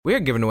We're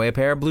giving away a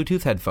pair of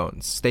Bluetooth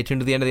headphones. Stay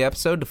tuned to the end of the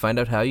episode to find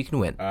out how you can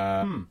win. Like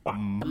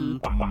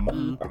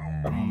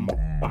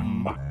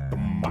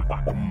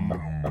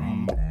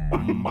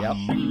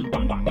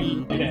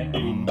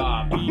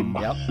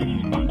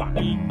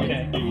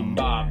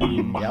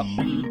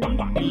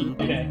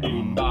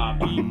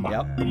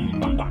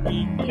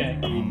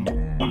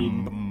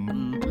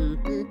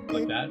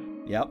that?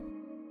 Yep.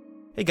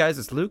 Hey guys,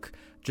 it's Luke.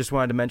 Just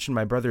wanted to mention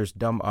my brother's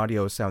dumb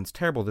audio sounds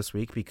terrible this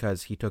week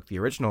because he took the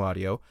original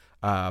audio,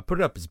 put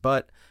it up his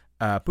butt,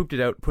 pooped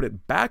it out, put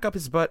it back up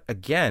his butt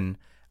again,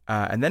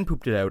 and then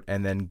pooped it out,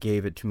 and then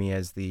gave it to me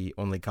as the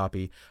only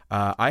copy.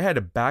 I had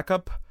a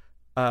backup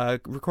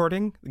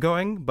recording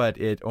going, but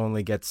it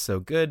only gets so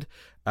good.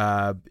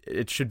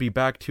 It should be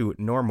back to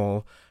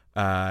normal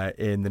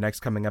in the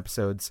next coming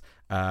episodes,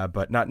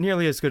 but not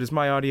nearly as good as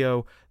my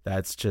audio.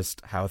 That's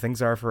just how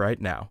things are for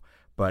right now.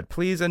 But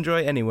please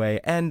enjoy anyway,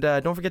 and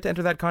don't forget to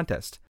enter that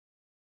contest.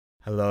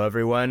 Hello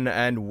everyone,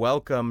 and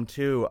welcome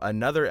to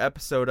another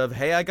episode of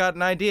Hey, I Got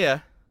an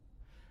Idea.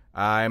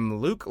 I'm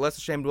Luke, Less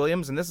Ashamed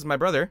Williams, and this is my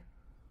brother.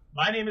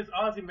 My name is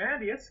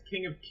Ozymandias,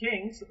 King of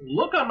Kings.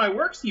 Look on my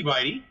works, ye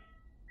mighty,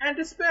 and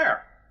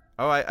despair.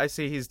 Oh, I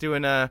see. He's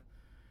doing a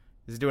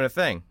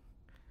thing.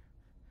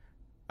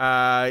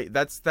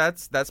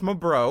 That's my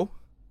bro.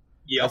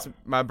 Yep. That's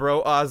my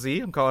bro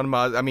Ozzy. I'm calling him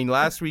Ozzy. I mean,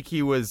 last week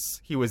he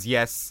was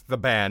Yes, the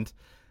band.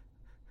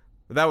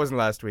 But that wasn't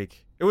last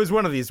week. It was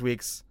one of these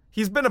weeks.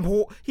 He's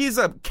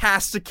a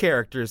cast of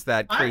characters,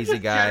 that crazy I'm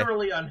just guy.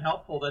 generally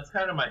unhelpful. That's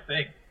kind of my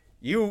thing.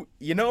 You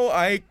know,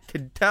 I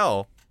could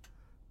tell.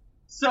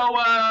 So,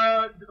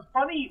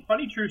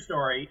 funny true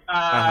story.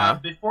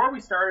 Before we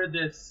started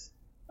this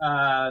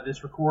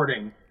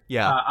recording,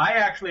 I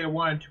actually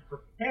wanted to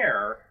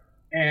prepare,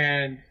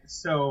 and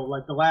so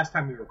like the last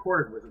time we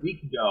recorded was a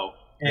week ago,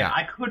 and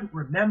I couldn't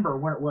remember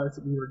what it was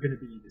that we were going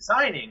to be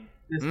designing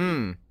this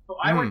week. So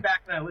I went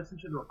back and I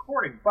listened to the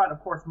recording, but of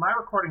course my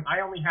recording,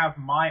 I only have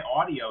my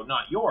audio,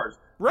 not yours.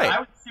 Right. But I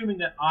was assuming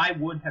that I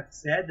would have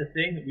said the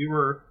thing that we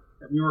were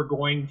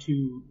going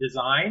to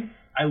design.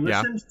 I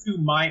listened to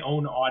my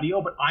own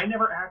audio, but I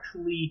never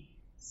actually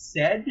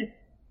said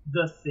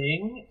the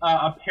thing.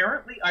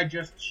 Apparently, I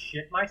just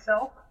shit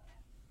myself.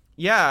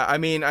 Yeah, I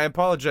mean, I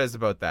apologize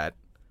about that.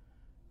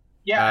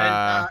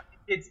 Yeah, and,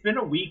 it's been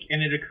a week,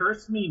 and it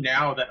occurs to me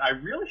now that I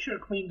really should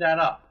have cleaned that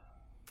up.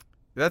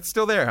 That's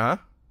still there, huh?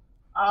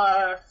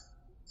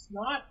 It's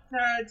not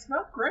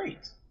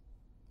great.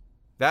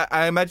 That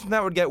I imagine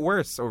that would get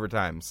worse over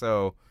time.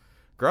 So,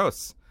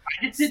 gross. I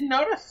just didn't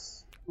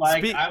notice.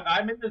 Like,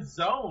 I'm in the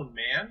zone,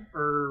 man.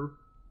 For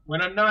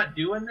when I'm not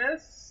doing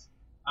this,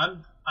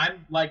 I'm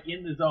like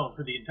in the zone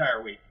for the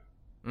entire week.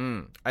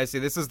 I see.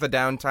 This is the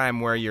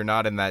downtime where you're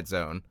not in that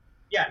zone.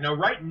 Yeah. No.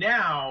 Right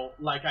now,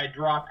 like I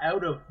drop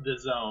out of the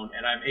zone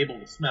and I'm able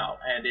to smell,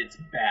 and it's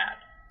bad.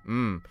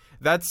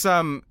 That's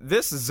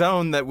this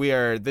zone that we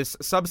are. This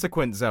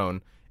subsequent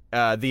zone,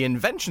 the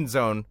invention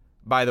zone.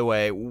 By the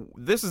way,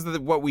 this is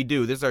what we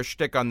do. This is our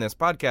shtick on this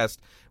podcast.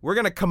 We're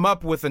going to come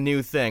up with a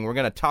new thing. We're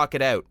going to talk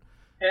it out.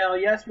 Hell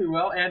yes, we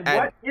will. And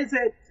what is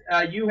it?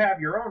 You have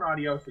your own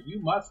audio, so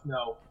you must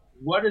know.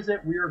 What is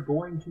it we are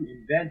going to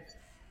invent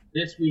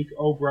this week,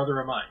 oh brother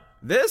of mine?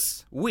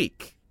 This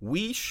week,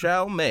 we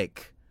shall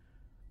make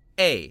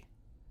a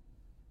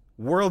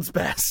world's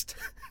best.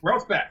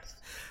 World's best.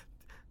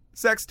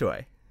 Sex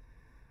toy.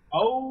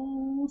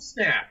 Oh,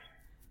 snap.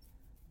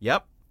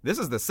 Yep. This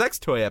is the sex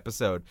toy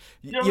episode.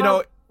 You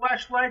know,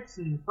 flashlights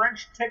and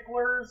French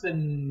ticklers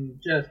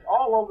and just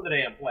all over the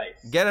damn place.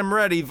 Get them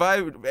ready.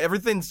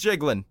 Everything's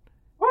jiggling.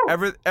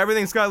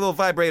 Everything's got a little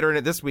vibrator in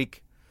it this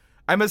week.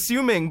 I'm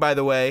assuming, by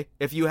the way,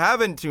 if you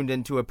haven't tuned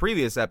into a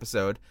previous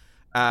episode,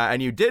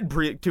 and you did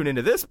tune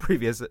into this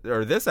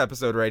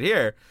episode right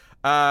here,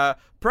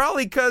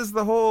 probably because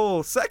the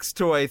whole sex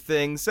toy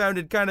thing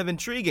sounded kind of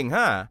intriguing,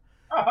 huh?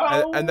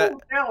 Oh, and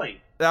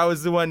that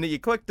was the one that you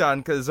clicked on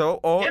because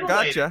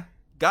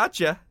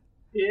gotcha.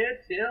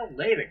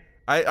 Titillating.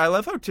 I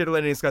love how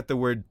titillating's got the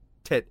word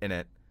tit in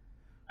it.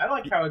 I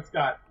like how it's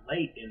got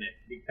late in it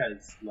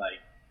because, like,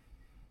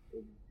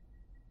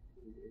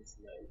 it's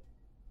late.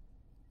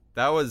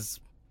 That was...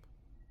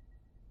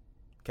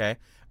 Okay.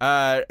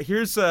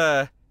 Here's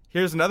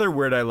another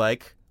word I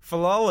like.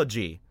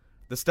 Philology.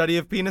 The study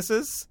of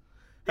penises.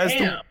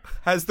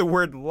 Has the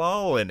word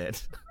lol in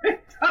it.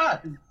 It does.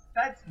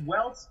 That's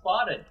well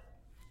spotted.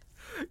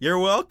 You're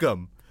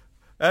welcome.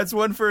 That's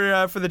one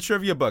for the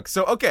trivia book.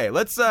 So okay,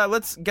 let's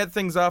get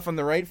things off on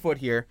the right foot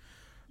here.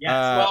 Yes.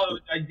 Well,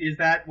 is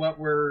that what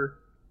we're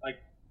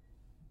like?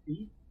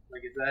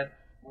 Like, is that?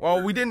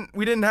 Well, we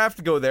didn't have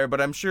to go there,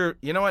 but I'm sure.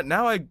 You know what?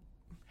 Now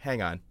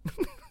hang on.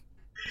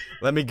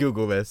 Let me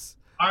Google this.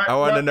 Right, I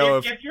want to know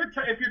if you're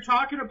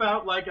talking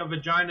about like a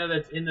vagina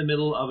that's in the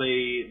middle of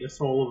the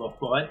sole of a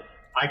foot,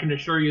 I can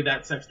assure you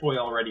that sex toy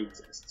already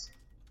exists.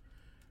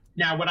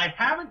 Now, what I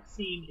haven't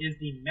seen is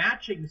the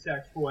matching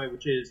sex toy,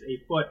 which is a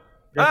foot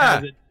that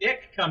has a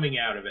dick coming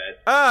out of it.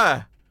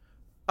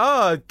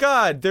 Oh,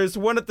 God, there's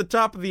one at the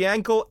top of the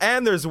ankle,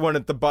 and there's one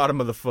at the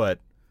bottom of the foot.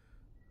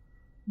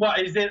 Well,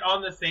 is it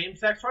on the same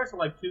sex toy? So,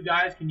 like, two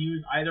guys can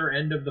use either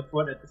end of the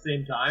foot at the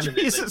same time, and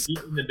then like, eat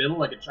in the middle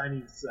like a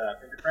Chinese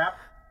finger trap?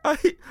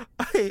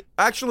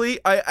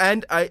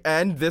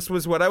 And this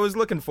was what I was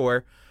looking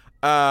for.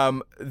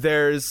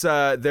 There's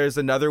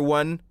another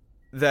one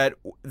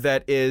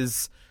that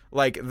is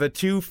like the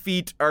 2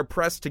 feet are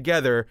pressed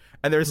together,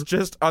 and there's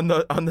just on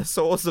the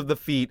soles of the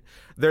feet,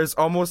 there's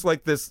almost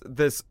like this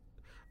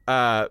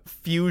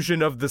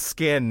fusion of the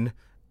skin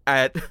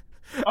at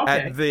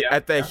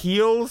the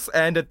heels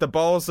and at the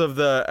balls of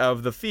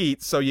the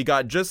feet. So you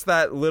got just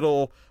that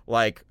little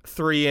like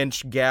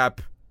 3-inch gap,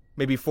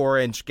 maybe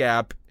 4-inch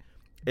gap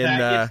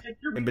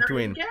in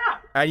between,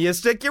 and you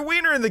stick your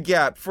wiener in the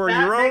gap for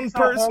your own personal.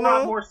 That makes a whole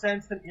lot more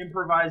sense than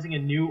improvising a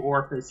new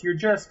orifice. You're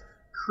just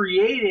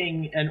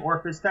creating an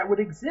orifice that would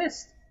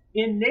exist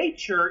in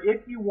nature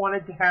if you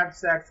wanted to have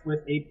sex with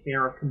a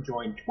pair of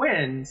conjoined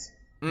twins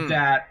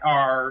that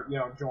are,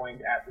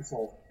 joined at the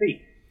soles of the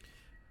feet.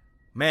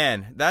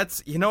 Man,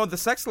 that's, the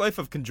sex life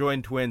of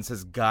conjoined twins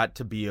has got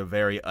to be a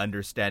very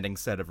understanding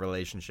set of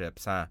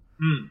relationships, huh?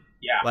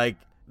 Yeah. Like,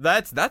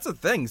 that's a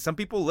thing. Some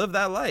people live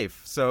that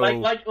life. So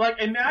like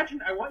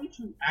imagine, I want you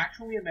to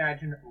actually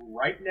imagine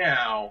right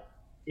now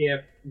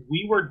if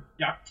we were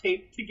duct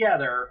taped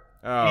together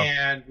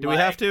and do we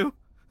have to?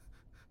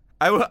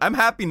 I'm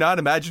happy not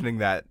imagining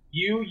that.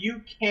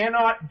 You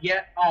cannot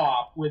get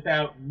off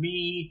without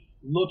me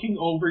looking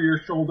over your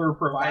shoulder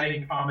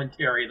providing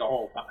commentary the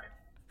whole time.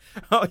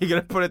 Oh, you're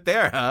gonna put it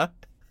there, huh?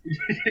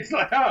 It's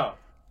like,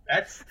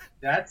 that's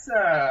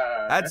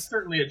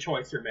certainly a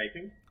choice you're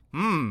making.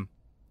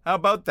 How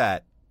about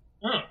that?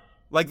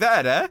 Like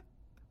that, eh?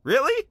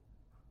 Really?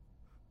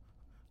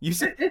 You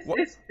said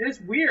it's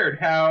weird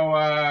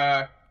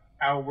how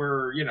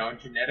we're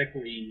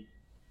genetically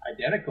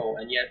identical,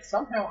 and yet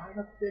somehow I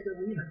have a bigger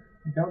wiener.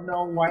 I don't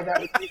know why that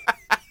would be.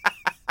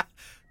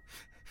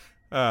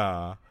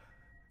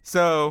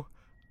 So,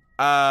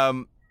 I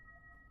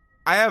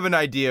have an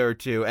idea or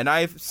two, and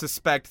I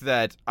suspect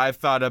that I've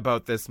thought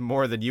about this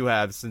more than you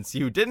have, since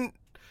you didn't.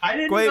 I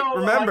didn't quite know.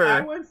 Remember,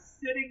 I was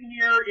sitting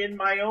here in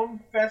my own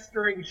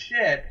festering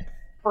shit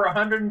for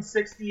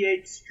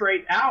 168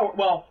 straight hours.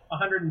 Well,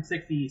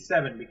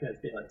 167 because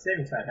daylight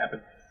savings time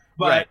happened.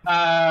 But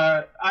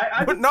right.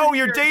 But no,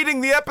 you're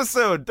dating the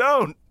episode.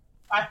 Don't.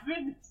 I've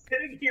been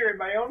sitting here in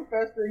my own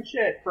festering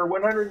shit for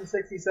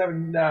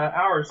 167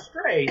 hours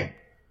straight.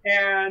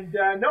 And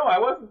no, I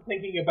wasn't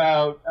thinking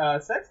about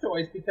sex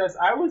toys because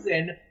I was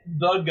in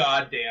the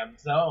goddamn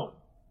zone.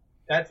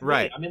 That's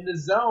right. I'm in the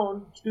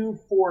zone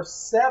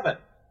 247.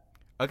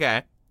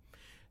 Okay,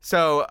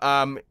 so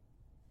I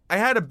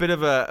had a bit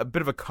of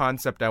a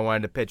concept I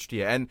wanted to pitch to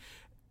you, and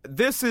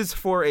this is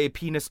for a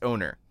penis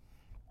owner.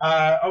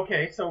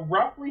 Okay, so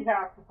roughly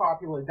half the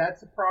population.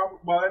 That's a problem.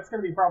 Well, that's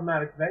going to be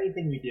problematic with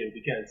anything we do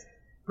because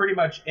pretty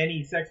much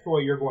any sex toy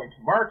you're going to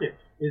market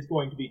is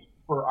going to be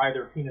for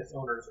either penis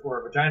owners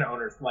or vagina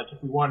owners. Like,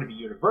 if we wanted to be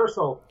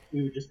universal,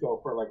 we would just go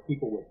for, like,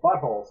 people with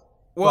buttholes.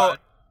 Well,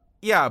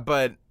 yeah,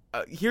 but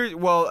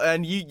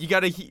and you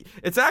gotta,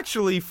 it's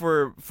actually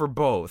for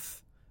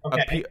both.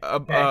 Okay.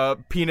 A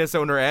penis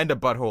owner and a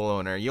butthole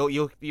owner.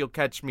 You'll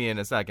catch me in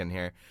a second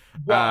here.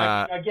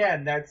 Well,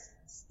 again, that's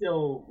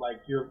still,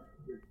 like, your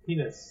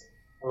penis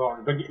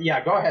owner. But,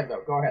 yeah, go ahead,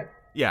 though. Go ahead.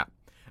 Yeah.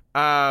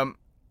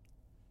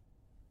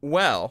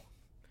 Well,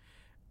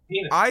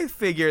 penis. I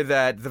figure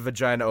that the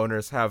vagina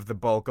owners have the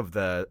bulk of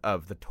the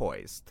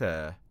toys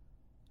to,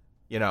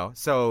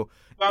 so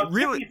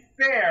really, to be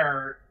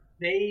fair,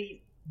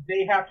 they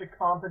have to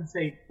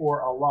compensate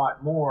for a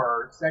lot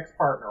more sex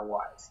partner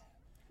wise.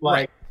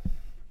 Like,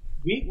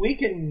 right. we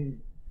can,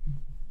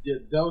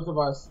 those of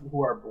us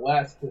who are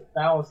blessed with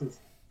phalluses,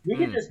 we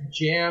can just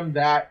jam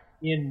that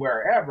in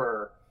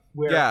wherever.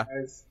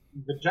 Whereas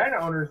vagina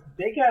owners,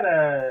 they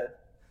gotta.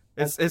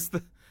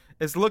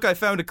 It's look, I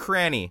found a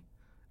cranny.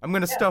 I'm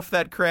gonna stuff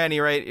that cranny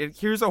right.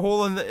 Here's a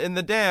hole in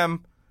the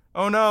dam.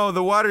 Oh no,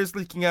 the water's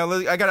leaking out.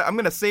 I'm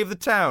gonna save the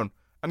town.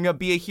 I'm gonna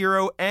be a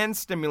hero and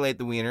stimulate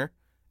the wiener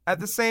at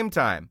the same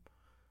time.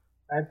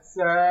 That's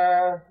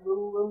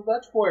little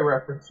Dutch boy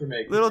reference you're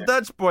making. Little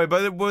Dutch boy,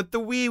 but with the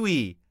wee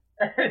wee.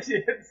 That's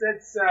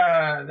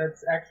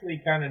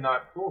actually kind of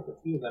not cool because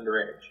he was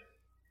underage.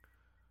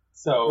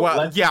 So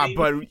let's leave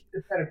the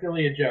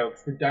pedophilia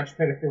jokes, the Dutch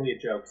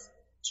pedophilia jokes,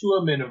 to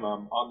a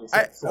minimum on this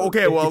episode.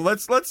 Okay, well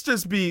let's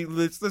just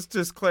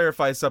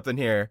clarify something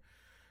here.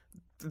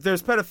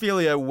 There's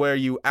pedophilia where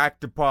you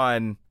act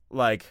upon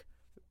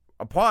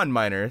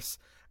minors,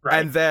 right.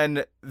 And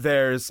then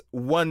there's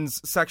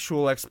one's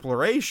sexual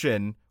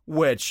exploration,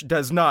 which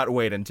does not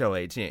wait until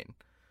 18.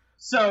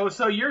 So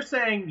you're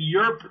saying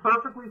you're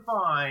perfectly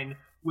fine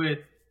with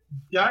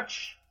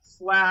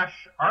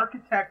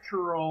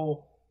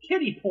Dutch/architectural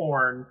kiddie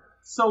porn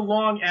so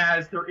long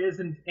as there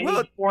isn't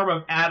any form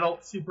of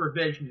adult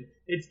supervision.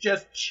 It's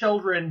just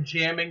children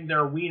jamming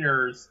their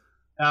wieners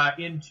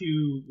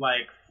into,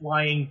 like,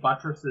 flying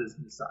buttresses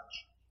and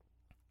such.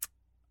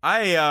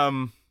 I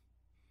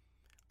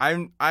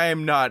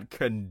am not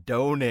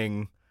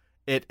condoning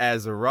it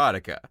as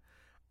erotica.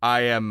 I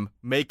am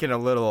making a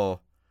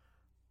little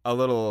a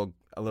little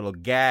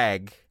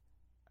gag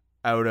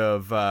out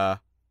of a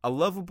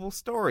lovable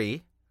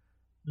story.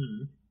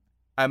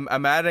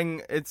 I'm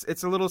adding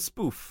it's a little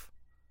spoof.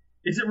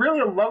 Is it really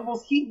a lovable?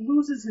 He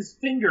loses his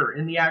finger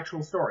in the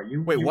actual story.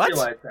 You what?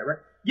 Realize that, right?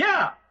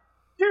 Yeah,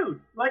 dude.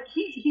 Like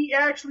he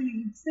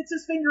actually sticks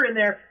his finger in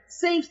there,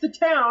 saves the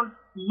town,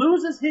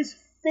 loses his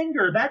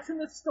finger. That's in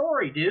the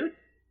story, dude.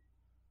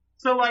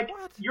 So like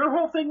your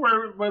whole thing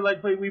where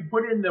like we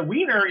put in the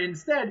wiener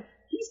instead,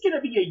 he's gonna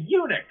be a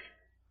eunuch.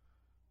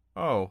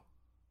 Oh.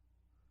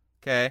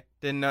 Okay.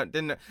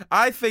 Didn't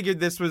I figured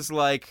this was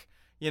like,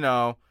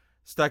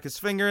 stuck his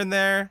finger in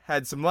there,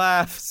 had some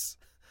laughs,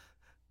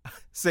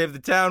 saved the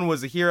town,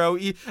 was a hero.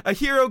 A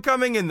hero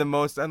coming in the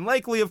most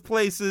unlikely of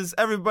places.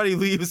 Everybody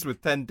leaves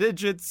with 10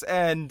 digits,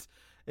 and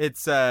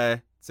it's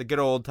a good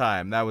old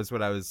time. That was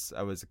what I was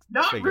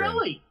Not figuring.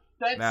 Really.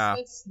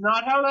 That's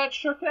not how that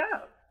shook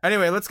out.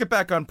 Anyway, let's get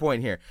back on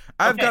point here.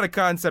 I've got a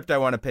concept I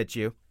want to pitch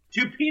you.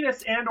 To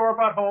penis and or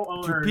butthole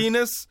owners. To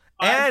penis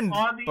and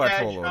on the butthole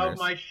edge owners. of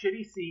my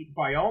shitty seat,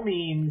 by all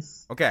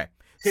means. Okay.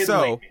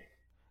 Tiddling.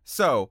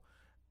 So,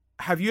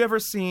 have you ever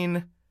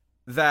seen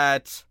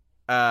that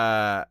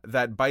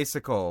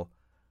bicycle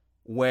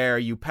where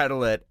you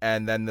pedal it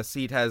and then the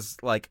seat has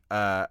like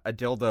a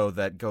dildo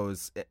that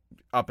goes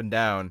up and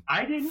down?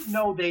 I didn't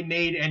know they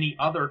made any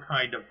other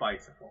kind of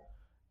bicycle.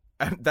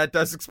 That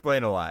does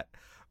explain a lot.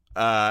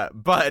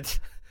 But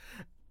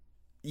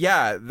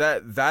yeah,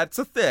 that's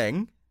a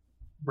thing.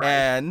 Right.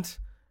 And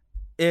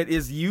it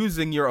is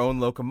using your own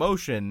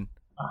locomotion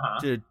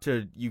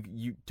to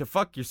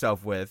fuck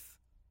yourself with.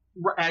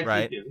 As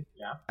right? you do,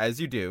 yeah.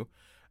 As you do.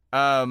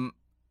 I'm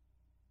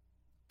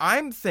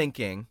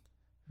thinking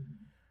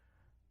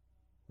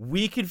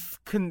we could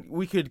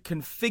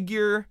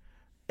configure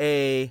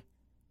a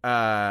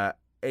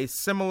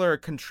similar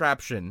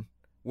contraption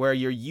where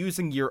you're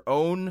using your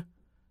own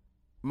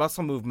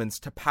muscle movements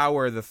to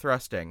power the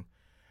thrusting,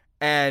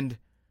 and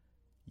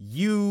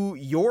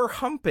your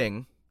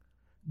humping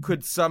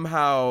could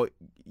somehow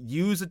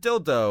use a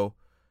dildo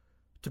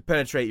to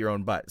penetrate your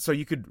own butt, so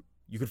you could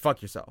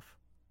fuck yourself.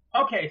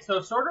 Okay, so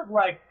sort of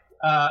like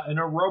an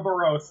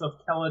Ouroboros of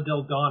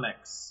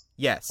teledildonics.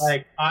 Yes.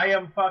 Like, I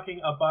am fucking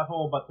a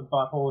butthole, but the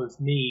butthole is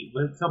me.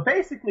 So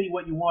basically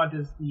what you want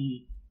is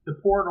the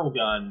portal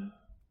gun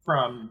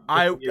from...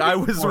 I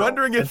was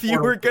wondering if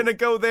you were going to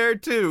go there,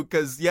 too,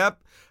 because,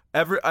 yep,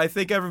 I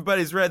think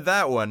everybody's read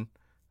that one.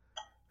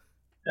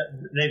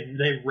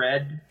 They've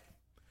read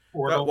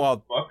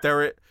Portal book?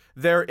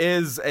 There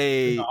is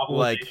a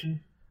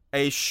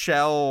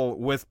shell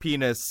with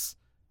penis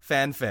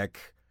fanfic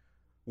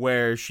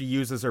where she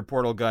uses her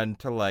portal gun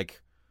to,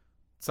 like,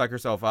 suck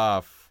herself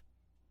off.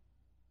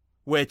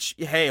 Which,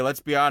 hey,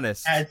 let's be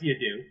honest. As you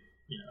do.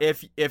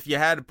 If you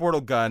had a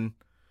portal gun,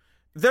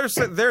 there's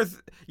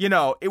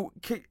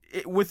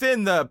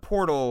within the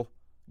Portal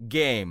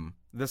game,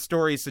 the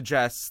story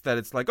suggests that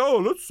it's like, oh,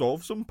 let's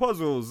solve some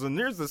puzzles, and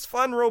there's this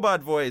fun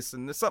robot voice,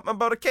 and there's something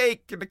about a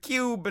cake and a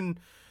cube, and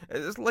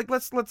it's like,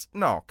 let's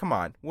no, come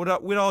on.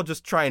 We'd all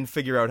just try and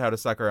figure out how to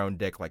suck our own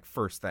dick, like,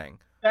 first thing.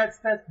 That's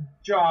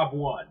job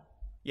one.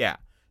 Yeah.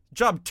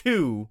 Job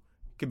 2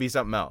 could be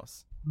something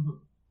else. Mm-hmm.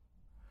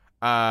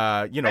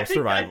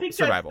 Survival. I think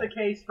that's the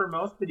case for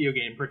most video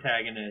game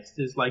protagonists,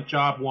 is like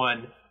job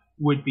 1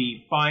 would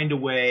be find a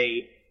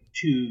way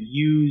to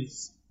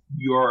use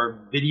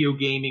your video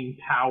gaming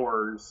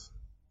powers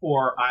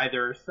for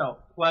either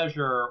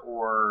self-pleasure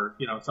or,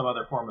 some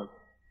other form of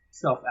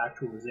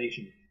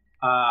self-actualization.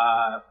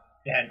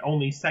 And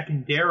only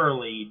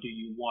secondarily do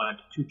you want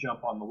to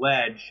jump on the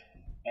ledge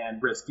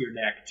and risk your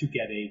neck to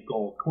get a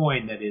gold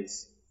coin that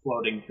is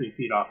floating 3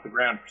 feet off the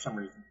ground for some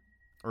reason.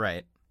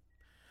 Right.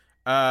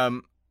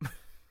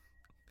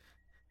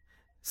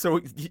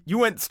 So you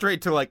went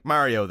straight to, like,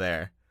 Mario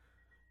there.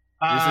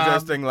 You're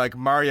suggesting, like,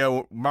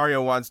 Mario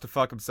wants to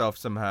fuck himself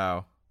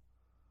somehow.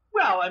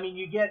 Well, I mean,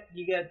 you get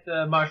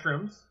the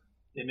mushrooms.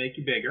 They make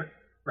you bigger,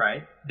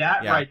 right?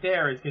 That right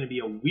there is going to be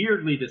a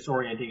weirdly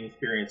disorienting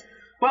experience.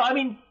 Well, I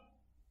mean,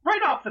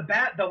 right off the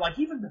bat, though, like,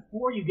 even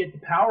before you get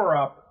the power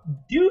up,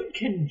 dude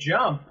can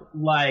jump,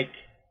 like,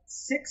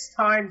 6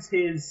 times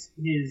his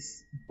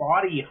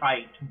body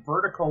height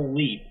vertical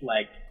leap.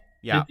 Like,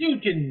 the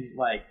dude can,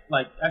 like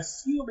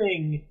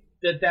assuming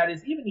that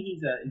is, even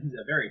he's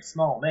a very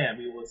small man,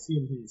 we will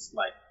assume he's,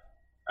 like,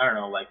 I don't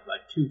know, like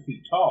 2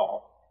 feet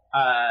tall.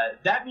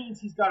 That means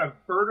he's got a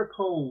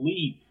vertical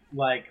leap.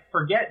 Like,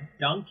 forget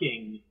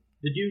dunking.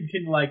 The dude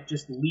can, like,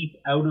 just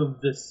leap out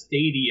of the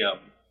stadium.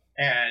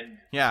 And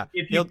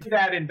if you do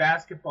that in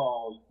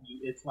basketball,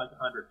 it's like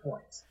 100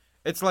 points.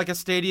 It's like a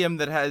stadium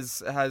that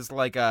has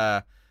like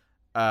a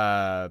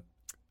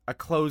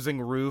closing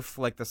roof,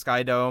 like the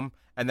Sky Dome,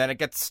 and then it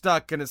gets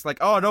stuck, and it's like,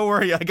 oh, don't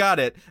worry, I got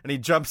it. And he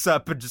jumps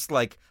up and just,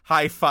 like,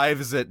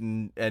 high-fives it,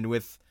 and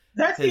with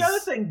That's the other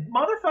thing.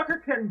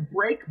 Motherfucker can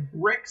break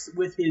bricks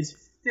with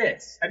his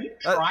fists. Have you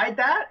tried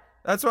that?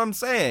 That's what I'm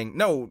saying.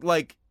 No,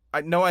 like,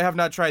 I have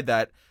not tried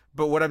that.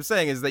 But what I'm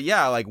saying is that,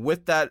 like,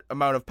 with that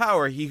amount of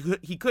power, he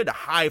could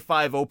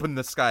high-five open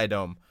the Sky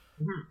Dome.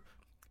 Mm-hmm.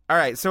 All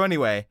right, so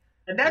anyway,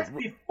 And that's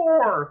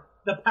before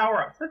the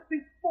power-ups. That's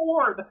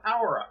before the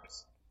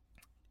power-ups.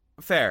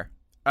 Fair.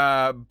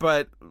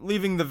 But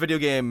leaving the video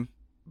game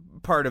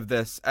part of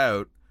this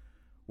out,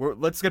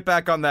 let's get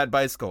back on that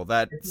bicycle.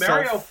 If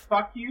Mario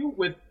fucked you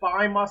with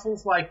thigh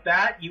muscles like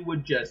that, you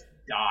would just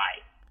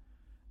die.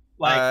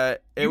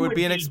 Like, it would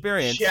be an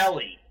experience.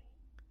 Jelly.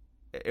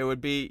 It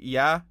would be,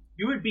 yeah.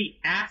 You would be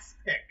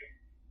ass-pick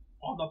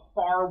on the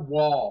far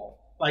wall.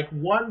 Like,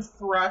 one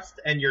thrust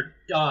and you're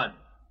done.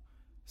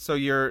 So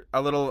you're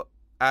a little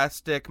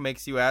ass-stick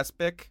makes you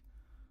ass-pick?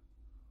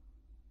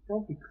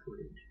 Don't be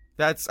crude.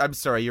 I'm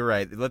sorry, you're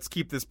right. Let's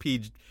keep this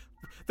PG.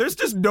 There's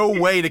just no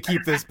way to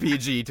keep this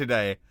PG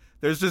today.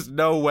 There's just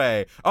no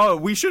way. Oh,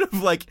 we should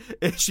have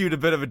issued a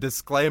bit of a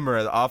disclaimer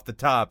off the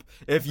top.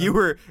 If you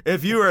are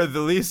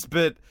the least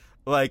bit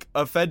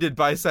offended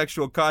by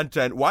sexual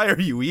content, why are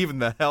you even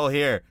the hell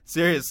here?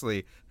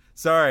 Seriously.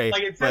 Sorry.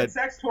 Like it said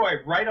sex toy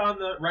right on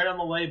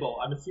the label.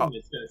 I'm assuming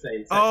it's going to say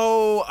sex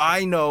toy.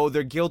 I know.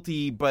 They're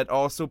guilty but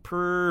also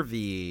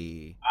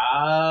pervy.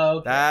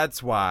 Okay.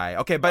 That's why.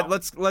 Okay, but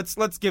let's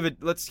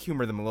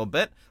humor them a little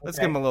bit. Let's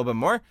give them a little bit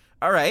more.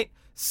 All right.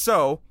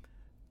 So,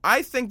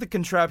 I think the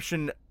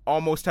contraption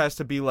almost has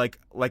to be like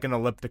an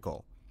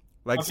elliptical.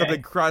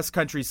 Something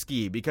cross-country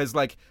ski, because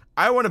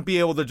I want to be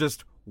able to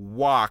just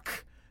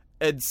walk,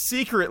 and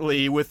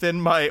secretly within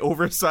my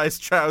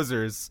oversized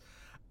trousers,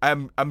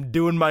 I'm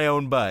doing my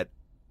own butt.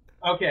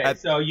 Okay,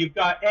 so you've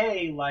got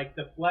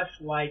the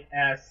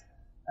fleshlight-esque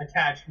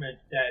attachment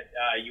that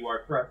you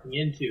are thrusting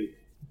into.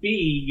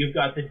 B, you've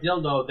got the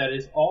dildo that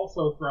is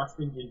also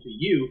thrusting into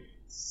you.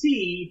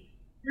 C,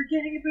 you're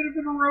getting a bit of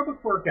an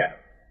aerobic workout.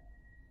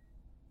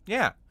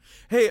 Yeah.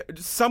 Hey,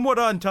 somewhat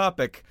on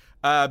topic,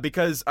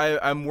 because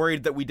I'm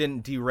worried that we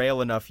didn't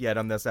derail enough yet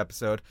on this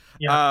episode.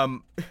 Yeah.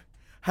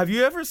 Have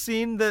you ever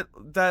seen that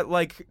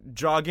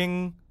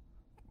jogging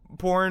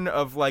porn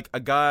of a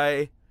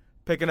guy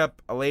picking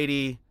up a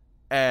lady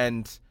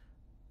and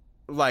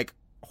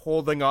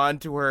holding on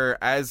to her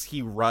as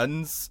he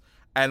runs,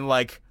 and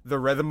the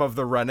rhythm of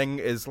the running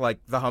is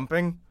the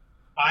humping?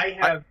 I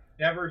have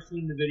never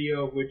seen the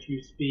video of which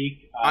you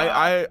speak.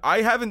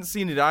 I haven't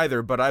seen it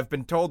either, but I've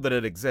been told that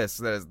it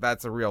exists.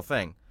 That's a real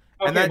thing.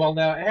 Okay,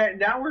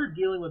 now we're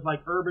dealing with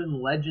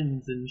urban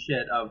legends and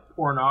shit of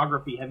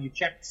pornography. Have you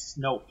checked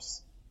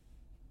Snopes?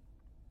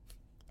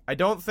 I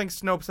don't think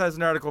Snopes has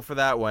an article for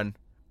that one.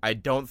 I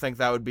don't think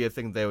that would be a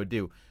thing they would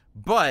do.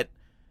 But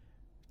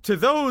to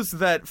those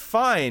that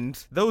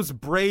find those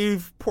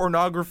brave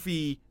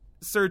pornography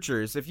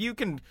searchers, if you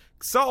can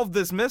solve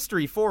this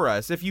mystery for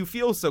us, if you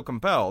feel so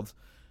compelled,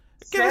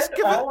 Send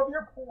all of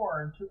your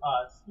porn to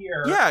us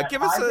here. Yeah,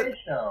 give us a little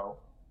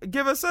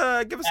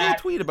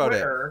tweet about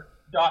it.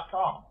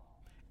 Twitter.com.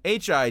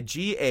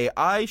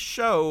 HIGAI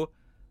show.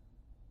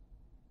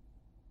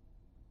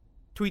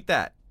 Tweet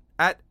that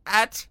at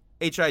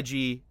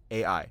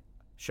HIGAI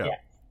show. Yes.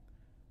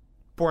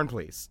 Porn,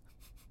 please.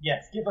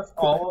 Yes, give us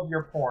all of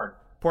your porn.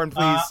 Porn,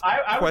 please.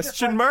 I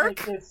question mark.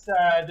 Take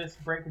this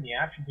break in the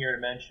action here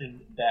to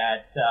mention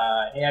that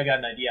hey, I got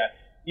an idea.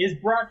 Is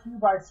brought to you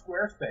by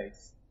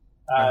Squarespace.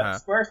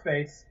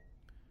 Squarespace,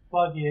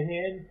 plug it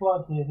in.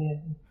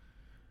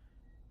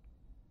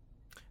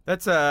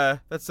 That's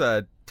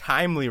a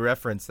timely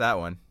reference, that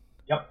one.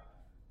 Yep.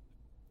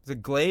 Is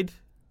it Glade?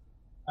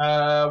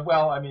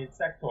 Well, I mean, it's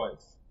sex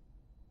toys.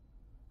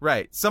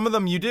 Right. Some of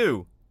them you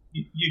do.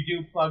 You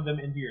do plug them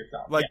into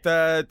yourself.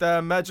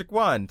 The magic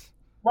wand.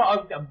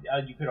 Well,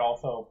 you could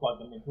also plug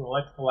them into an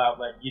electrical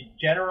outlet.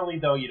 Generally,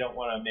 though, you don't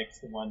want to mix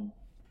the one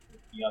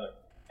with the other.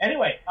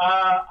 Anyway,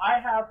 I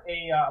have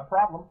a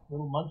problem,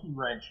 little monkey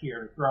wrench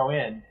here to throw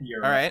in to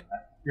your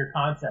your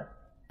concept.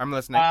 I'm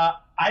listening.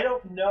 I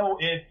don't know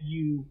if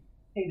you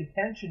paid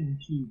attention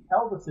to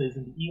pelvises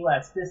and the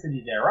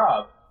elasticity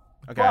thereof,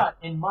 but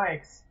in my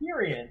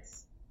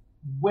experience,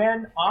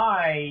 when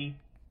I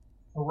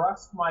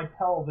thrust my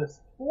pelvis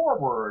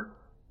forward,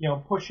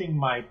 pushing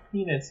my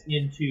penis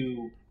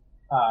into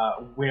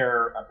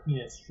where a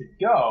penis should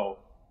go,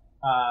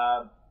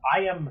 I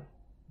am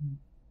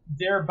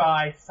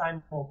thereby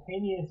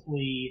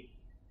simultaneously,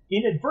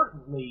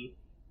 inadvertently,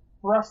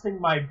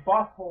 thrusting my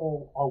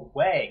butthole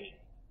away.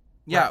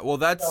 Yeah, well,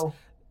 that's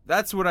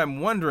what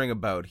I'm wondering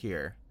about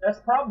here. That's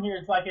the problem here.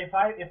 It's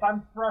if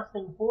I'm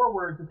thrusting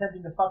forwards,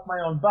 attempting to fuck my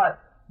own butt,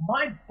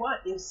 my butt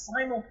is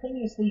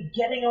simultaneously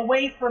getting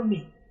away from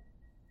me.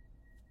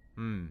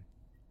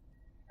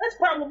 That's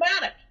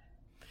problematic.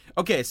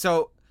 Okay,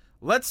 so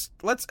let's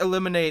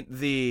eliminate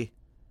the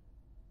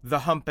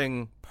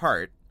humping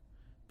part,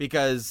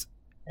 because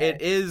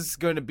it is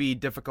going to be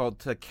difficult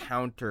to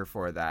counter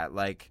for that.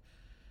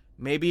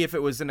 Maybe if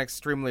it was an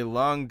extremely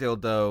long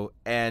dildo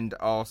and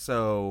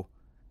also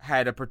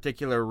had a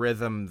particular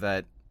rhythm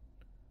that...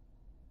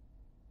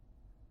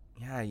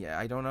 Yeah,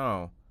 I don't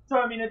know. So,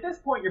 I mean, at this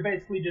point, you're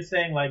basically just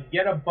saying,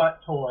 get a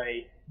butt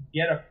toy,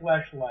 get a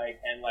fleshlight,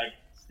 and,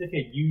 stick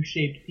a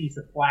U-shaped piece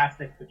of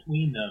plastic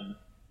between them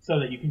so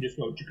that you can just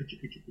go chicka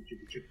chicka chicka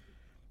chicka chicka.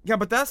 Yeah,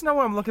 but that's not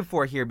what I'm looking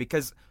for here,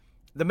 because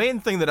the main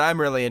thing that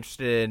I'm really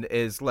interested in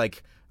is,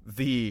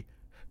 the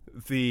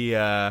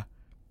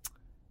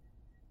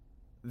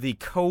the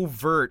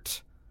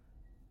covert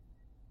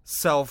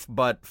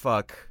self-butt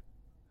fuck.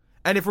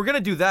 And if we're going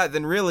to do that,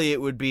 then really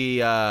it would be,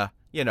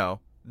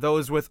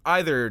 those with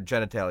either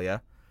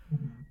genitalia.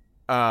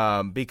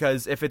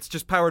 Because if it's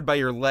just powered by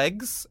your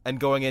legs and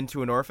going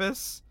into an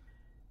orifice,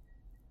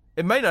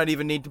 it might not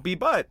even need to be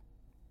butt.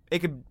 It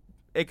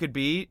could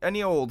be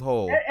any old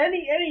hole.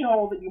 Any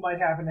hole that you might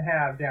happen to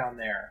have down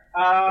there.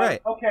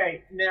 Right.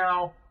 Okay,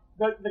 now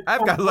the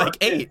I've got like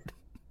 8.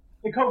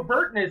 The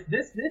covertness,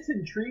 this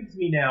intrigues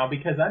me now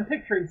because I'm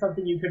picturing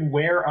something you can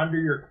wear under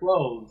your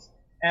clothes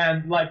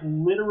and like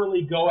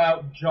literally go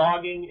out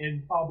jogging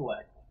in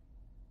public.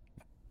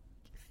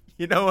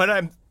 You know what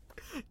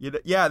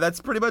yeah, that's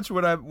pretty much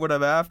what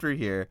I'm after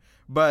here.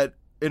 But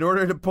in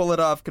order to pull it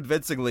off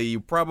convincingly, you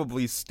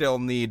probably still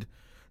need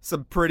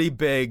some pretty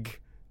big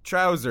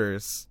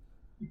trousers.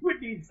 You would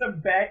need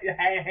some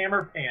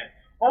Hammer pants.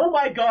 Oh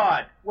my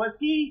God, was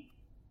he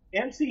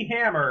MC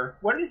Hammer?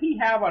 What did he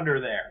have under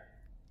there?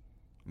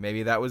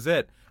 Maybe that was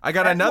it. I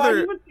got That's another. Why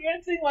he was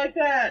dancing like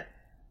that.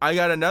 I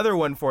got another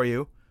one for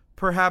you.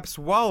 Perhaps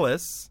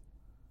Wallace,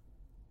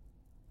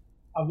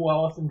 of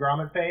Wallace and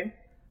Gromit fame,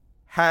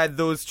 had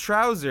those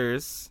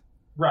trousers.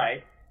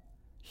 Right.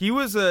 He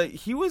was a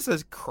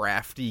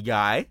crafty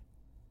guy.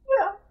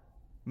 Yeah.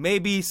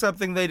 Maybe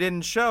something they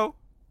didn't show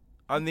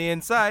on the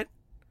inside.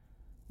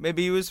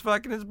 Maybe he was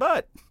fucking his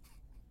butt.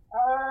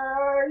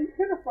 You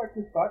could have fucked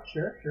his butt.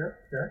 Sure.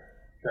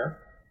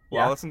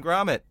 Wallace and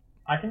Gromit.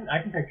 I can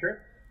picture it.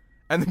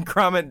 And then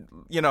Gromit,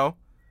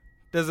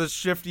 does a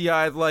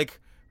shifty-eyed, like,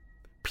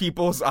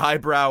 people's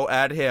eyebrow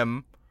at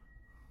him.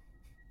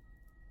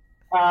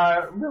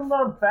 Little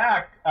known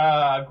fact,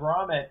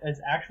 Gromit is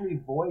actually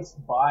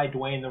voiced by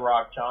Dwayne "The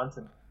Rock"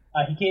 Johnson.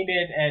 He came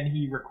in and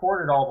he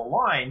recorded all the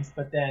lines,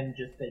 but then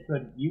they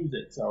couldn't use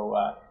it, so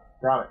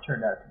Gromit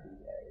turned out to be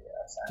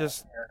a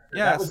silent character.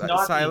 That was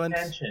not silent.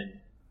 The intention.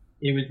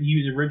 He was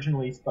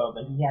originally supposed,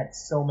 but he had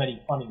so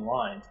many funny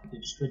lines, but they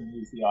just couldn't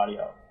use the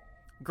audio.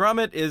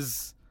 Gromit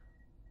is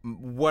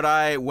when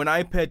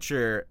I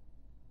picture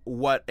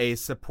what a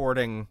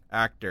supporting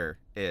actor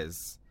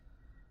is,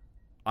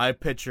 I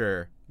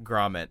picture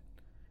Gromit,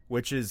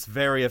 which is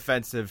very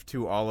offensive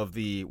to all of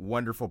the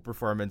wonderful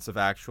performance of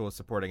actual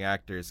supporting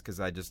actors, because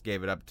I just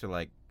gave it up to,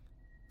 like,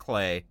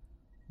 Clay.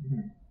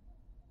 Mm-hmm.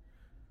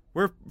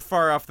 We're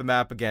far off the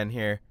map again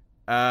here.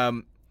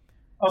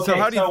 Okay, so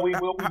how do you, we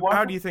want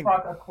how to do you think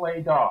fuck a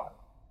clay dog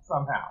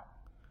somehow?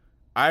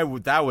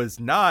 That was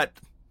not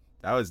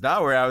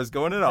where I was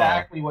going at all.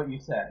 Exactly what you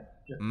said.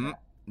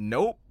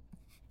 Nope.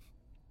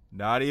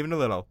 Not even a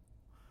little.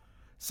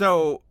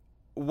 So,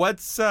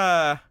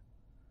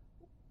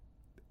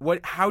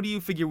 how do you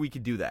figure we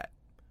could do that?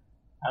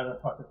 How to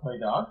fuck a clay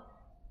dog?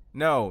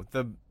 No,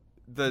 the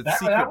that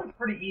was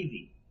pretty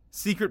easy.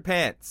 Secret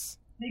pants.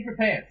 Secret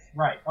pants,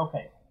 right?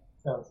 Okay,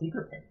 so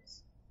secret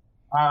pants.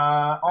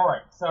 All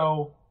right.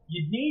 So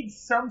you need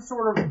some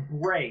sort of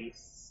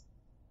brace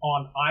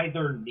on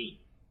either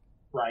knee,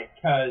 right?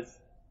 Because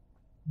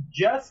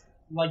just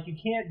like you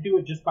can't do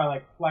it just by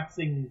like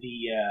flexing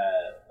the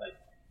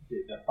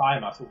thigh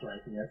muscles or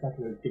anything. That's not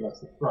going to give us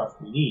the thrust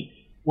we need.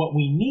 What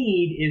we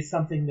need is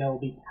something that will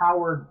be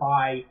powered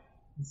by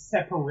the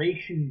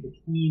separation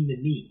between the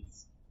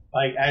knees.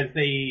 Like as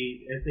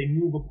they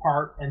move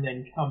apart and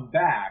then come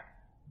back,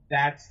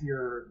 that's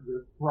your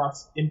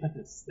thrust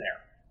impetus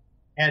there.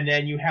 And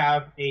then you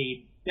have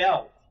a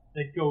belt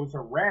that goes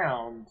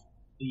around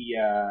the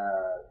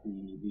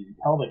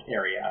pelvic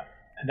area,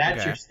 and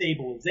that's your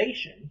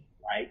stabilization,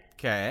 right?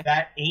 Okay.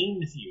 That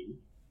aims you,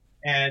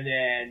 and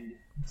then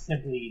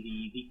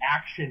simply the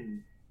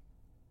action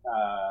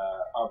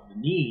of the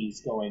knees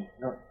going,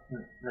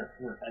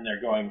 and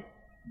they're going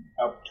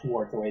up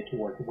towards the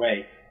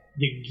way.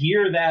 You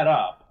gear that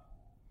up.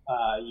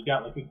 You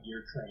got like a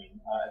gear train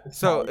at the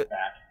side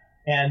back.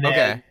 And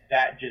then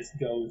that just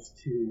goes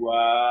to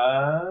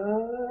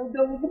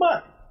the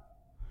butt.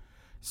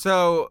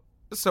 So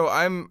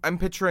I'm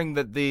picturing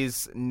that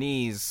these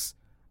knees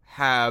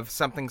have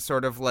something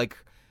sort of like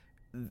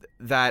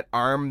that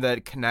arm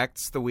that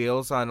connects the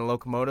wheels on a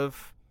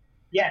locomotive.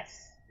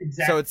 Yes,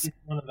 exactly. So it's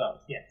one of those.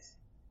 Yes,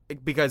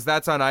 because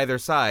that's on either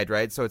side,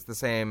 right? So it's the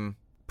same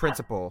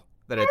principle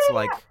that it's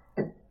like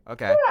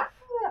okay.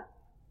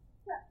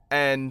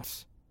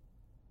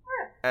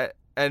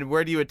 And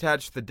where do you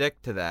attach the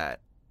dick to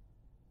that?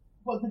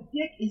 Well, the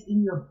dick is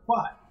in your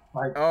butt.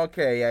 Like...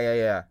 Okay,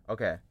 yeah.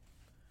 Okay.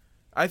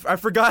 I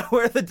forgot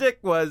where the dick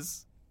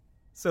was.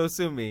 So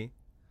sue me.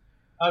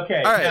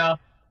 Okay, all right. Now,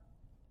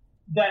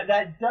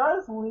 that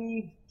does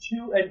lead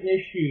to an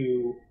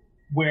issue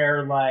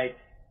where, like,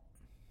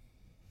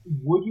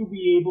 would you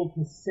be able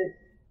to sit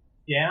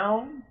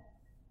down?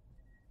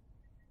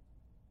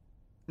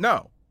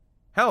 No.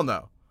 Hell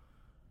no.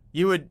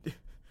 You would...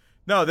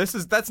 No,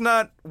 that's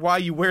not why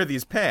you wear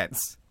these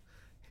pants.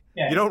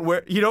 Yeah. You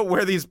don't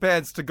wear these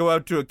pants to go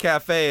out to a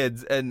cafe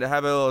and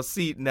have a little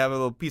seat and have a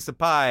little piece of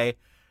pie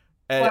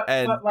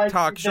and like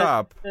talk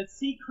shop. The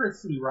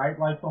secrecy, right?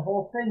 Like the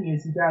whole thing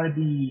is you got to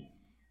be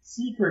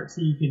secret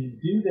so you can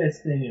do this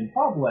thing in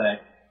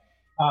public.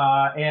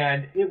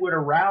 And it would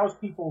arouse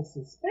people's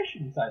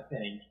suspicions, I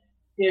think,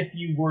 if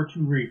you were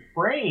to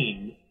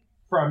refrain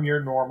from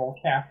your normal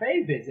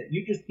cafe visit.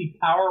 You'd just be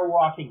power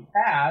walking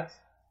past,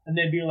 and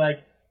they'd be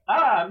like,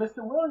 Mr.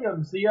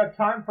 Williams, do you have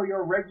time for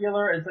your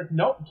regular? It's like,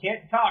 nope,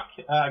 can't talk.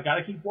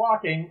 Gotta keep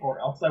walking, or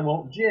else I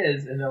won't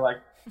jizz. And they're like,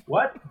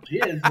 what?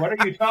 Jizz? What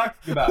are you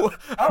talking about?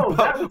 Oh,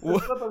 that was the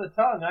slip of the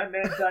tongue. I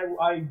meant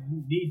I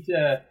need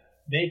to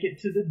make it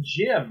to the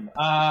gym.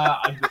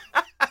 Bye.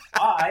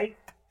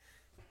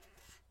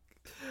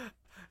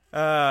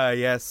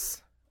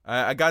 Yes.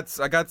 I got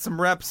some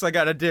reps I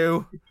gotta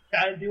do.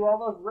 Gotta do all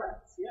those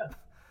reps, yeah.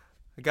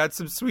 I got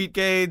some sweet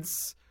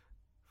gains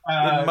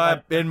in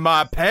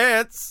my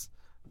pants.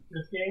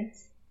 Chris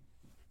Gaines?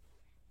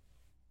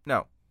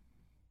 No,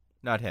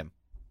 not him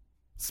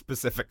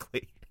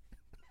specifically.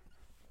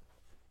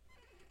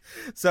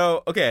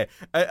 So okay,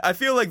 I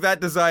feel like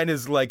that design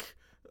is like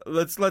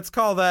let's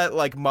call that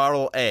like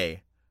Model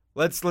A.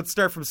 Let's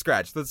start from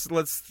scratch.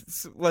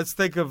 Let's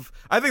think of.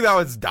 I think that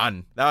one's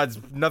done. That one's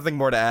nothing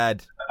more to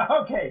add.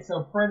 Okay,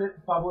 so print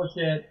it, publish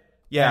it.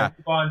 Yeah. And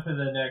move on to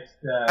the next.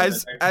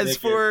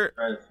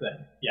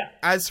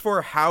 As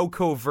for how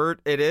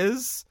covert it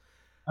is,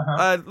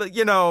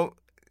 you know,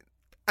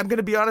 I'm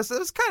gonna be honest. It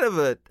was kind of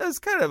a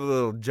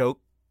little joke.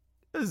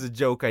 It was a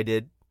joke I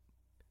did.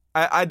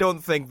 I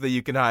don't think that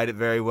you can hide it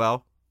very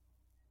well,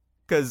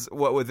 because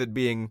what with it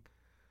being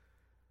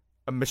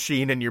a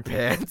machine in your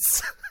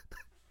pants.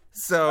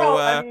 So,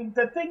 I mean,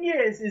 the thing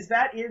is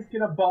that is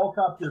going to bulk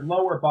up your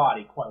lower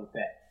body quite a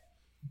bit.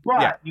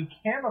 But you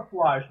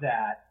camouflage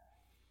that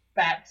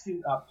fat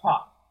suit up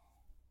top.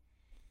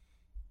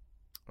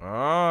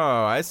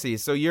 Oh, I see.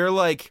 So you're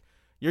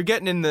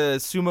getting in the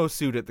sumo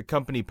suit at the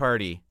company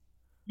party.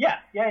 Yeah.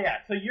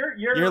 So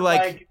you're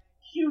like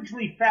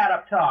hugely fat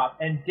up top,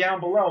 and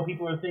down below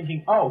people are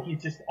thinking, oh, he's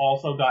just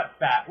also got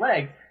fat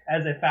legs,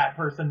 as a fat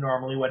person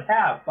normally would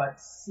have. But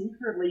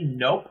secretly,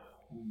 nope,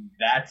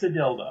 that's a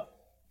dildo.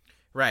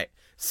 Right.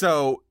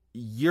 So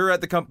you're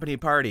at the company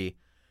party.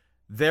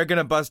 They're going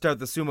to bust out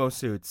the sumo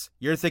suits.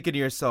 You're thinking to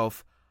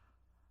yourself,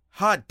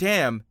 hot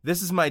damn,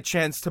 this is my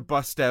chance to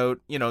bust out,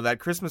 you know, that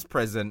Christmas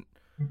present.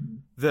 Mm-hmm.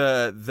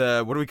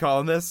 The what are we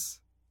calling this?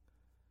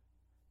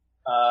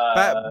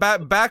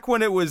 Back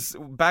when it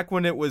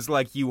was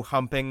like you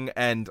humping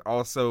and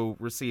also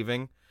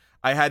receiving,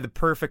 I had the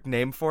perfect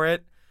name for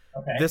it.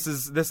 Okay. This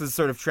is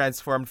sort of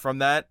transformed from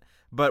that,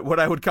 but what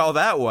I would call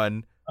that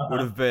one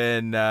would have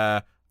been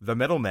the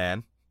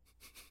middleman.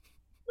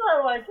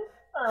 I like it.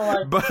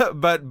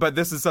 But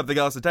this is something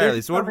else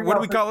entirely. So what do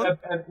we call it?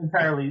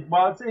 Entirely.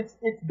 Well, it's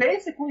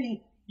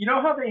basically, you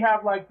know how they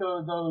have like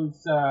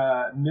those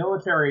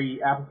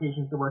military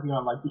applications they're working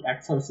on, like the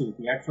exosuit,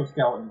 the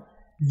exoskeleton.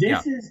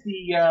 This is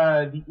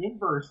the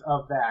inverse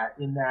of that,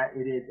 in that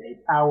it is a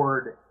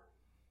powered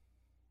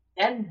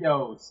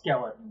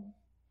endoskeleton.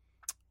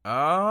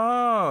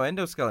 Oh,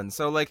 endoskeleton.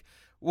 So like,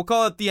 we'll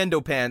call it the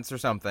endopants or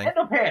something.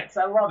 Endopants.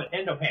 I love it.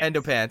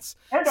 Endopants.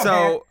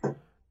 So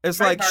it's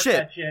like,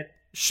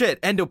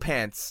 shit,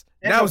 endopants.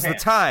 Now's the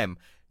time.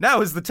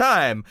 Now is the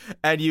time.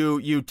 And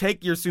you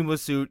take your sumo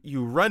suit,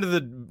 you run to the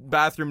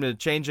bathroom to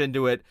change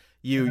into it,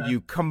 you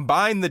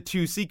combine the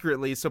two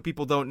secretly so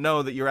people don't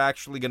know that you're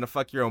actually going to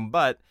fuck your own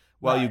butt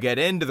while you get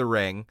into the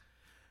ring.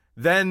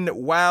 Then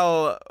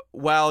while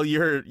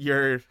you're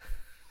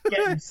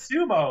getting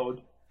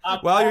sumoed,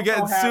 while you're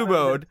getting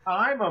sumoed, the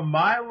time of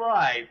my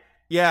life.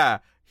 Yeah,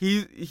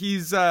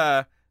 he's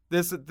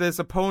this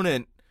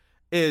opponent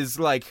is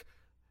like,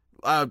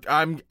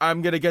 I'm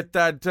gonna get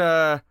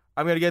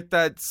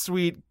that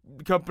sweet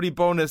company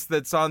bonus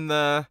that's on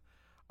the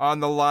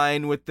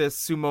line with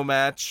this sumo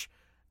match.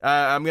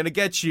 I'm gonna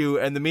get you.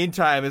 In the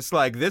meantime, it's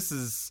like, this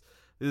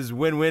is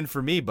win-win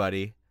for me,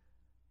 buddy.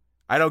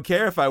 I don't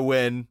care if I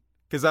win,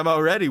 because I'm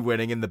already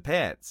winning in the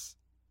pants,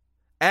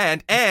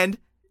 and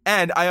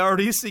I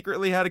already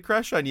secretly had a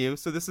crush on you.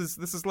 So this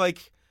is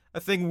like a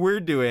thing we're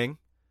doing.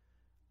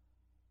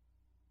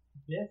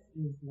 This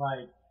is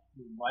like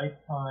the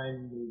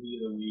Lifetime movie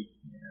of the week,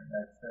 man.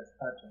 That's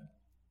touching.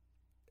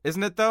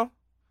 Isn't it though?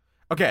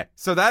 Okay,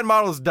 so that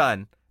model's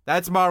done.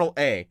 That's Model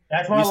A.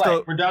 That's Model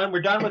A. We're done.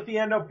 We're done with the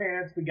endo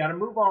pants. We got to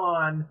move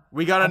on.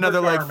 We got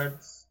another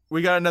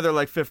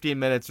like 15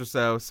 minutes or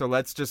so. So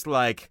let's just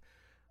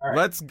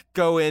let's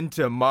go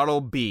into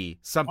Model B.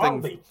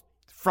 Something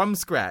from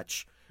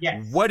scratch.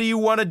 Yes. What do you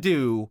want to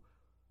do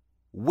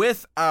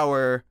with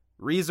our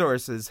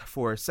resources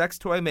for sex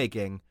toy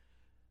making?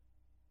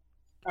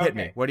 Hit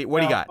me. What do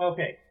you got?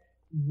 Okay.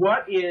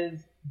 What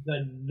is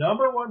the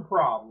number one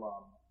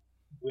problem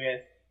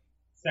with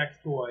sex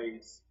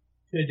toys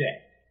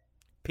today?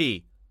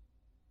 P.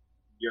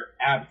 You're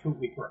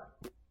absolutely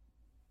correct.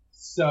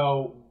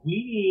 So we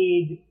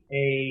need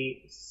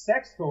a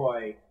sex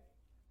toy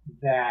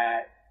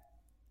that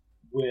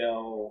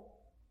will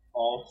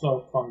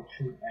also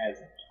function as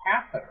a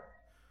catheter.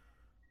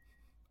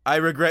 I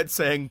regret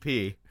saying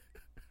P.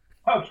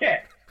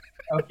 Okay.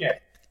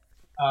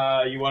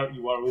 You want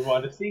to move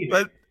on to C?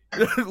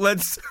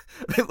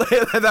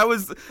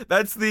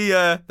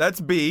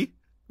 That's B.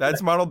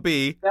 That's Model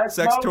B. That's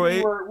sex Model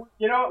toy. B.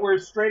 You know what? We're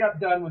straight up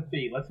done with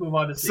B. Let's move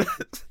on to C.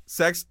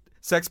 Sex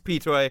P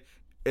toy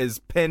is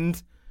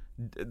pinned.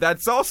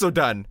 That's also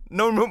done.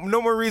 No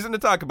more reason to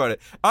talk about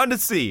it. On to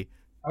C.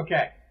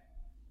 Okay.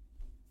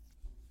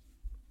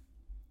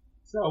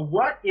 So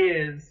what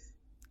is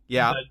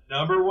the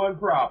number one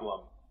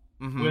problem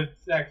with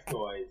sex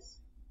toys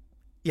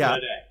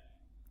today?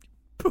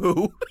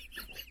 Poo.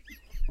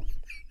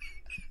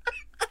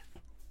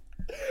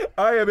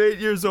 I am 8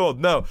 years old.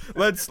 No,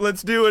 let's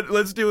do it.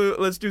 Let's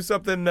do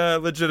something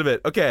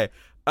legitimate. Okay.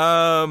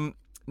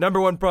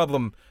 Number one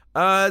problem.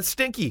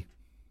 Stinky.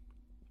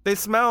 They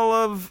smell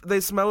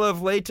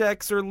of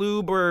latex or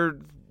lube or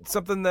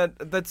something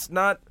that's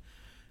not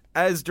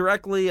as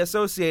directly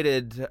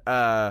associated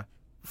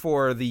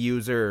for the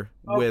user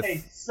with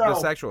the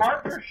sexual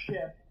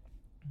partnership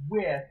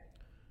with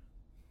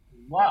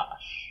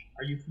Lush.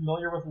 Are you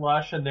familiar with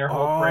Lush and their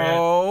whole brand?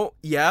 Oh,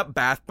 yeah,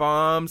 bath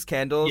bombs,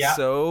 candles,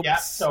 soaps. Yeah.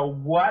 So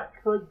what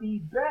could be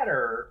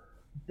better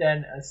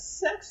than a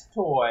sex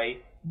toy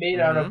made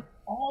out of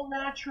all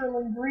natural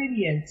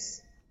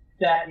ingredients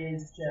that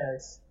is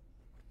just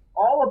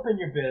all up in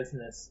your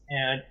business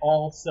and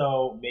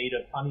also made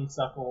of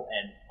honeysuckle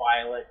and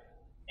violet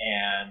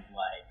and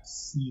like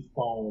sea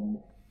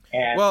foam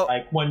and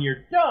like when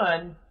you're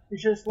done,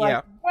 it's just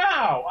like,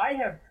 wow, I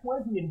have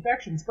 20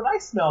 infections, but I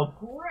smell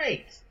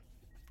great.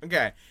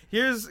 Okay,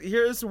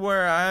 here's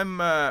where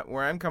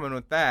I'm coming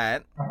with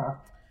that.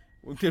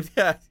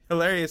 Yeah,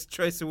 hilarious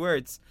choice of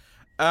words.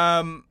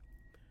 No.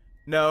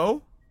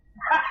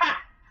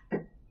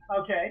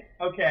 Okay.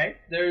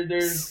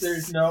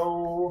 There's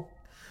no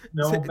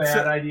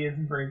bad ideas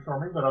in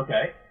brainstorming, but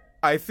okay.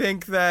 I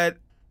think that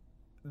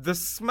the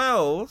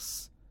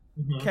smells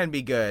can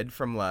be good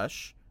from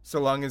Lush,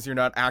 so long as you're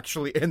not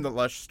actually in the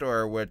Lush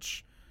store,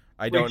 which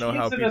I don't know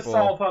how people. Which is an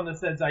assault on the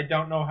sense I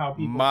don't know how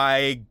people.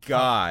 My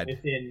God.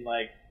 Within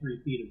like 3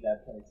 feet of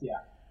that place,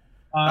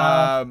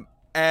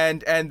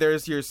 And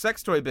there's your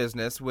sex toy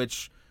business,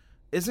 which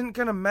isn't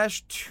gonna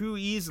mesh too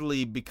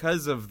easily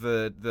because of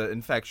the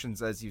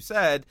infections, as you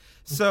said.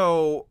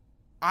 So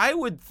I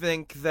would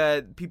think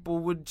that people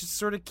would just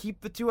sort of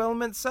keep the two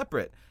elements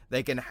separate.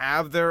 They can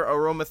have their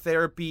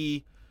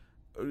aromatherapy.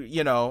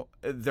 You know,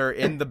 they're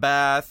in the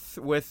bath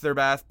with their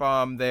bath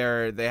bomb.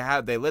 They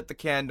lit the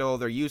candle.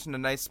 They're using a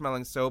nice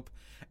smelling soap,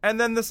 and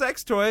then the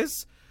sex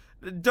toys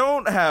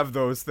don't have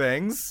those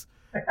things,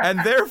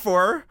 and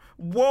therefore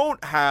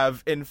won't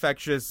have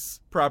infectious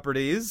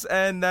properties.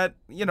 And that,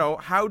 you know,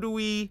 how do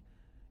we?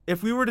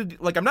 If we were to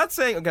like, I'm not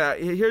saying.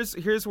 Okay,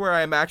 here's where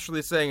I'm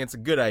actually saying it's a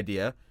good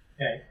idea.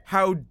 Okay.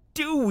 How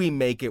do we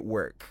make it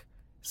work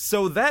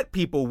so that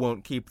people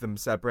won't keep them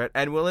separate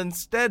and will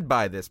instead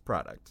buy this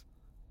product?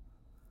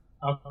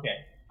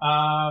 Okay.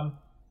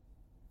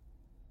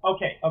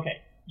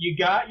 Okay. You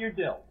got your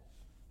dildo,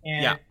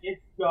 and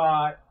it's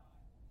got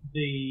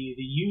the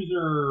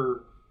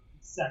user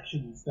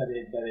sections that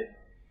it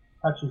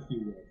touches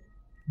you with.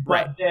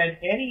 But then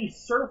any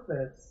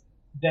surface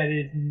that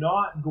is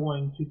not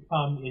going to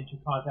come into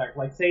contact,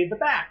 like say the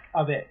back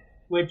of it,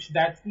 which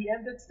that's the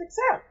end that sticks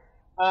out.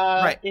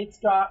 It's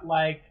got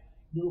like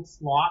little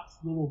slots,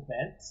 little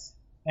vents,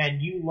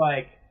 and you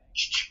like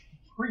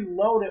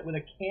preload it with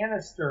a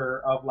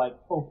canister of like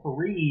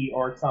potpourri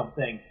or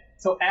something.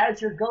 So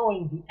as you're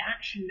going, the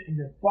action in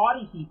your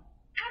body heat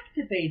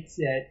activates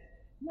it,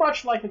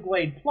 much like a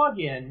Glade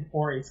plug-in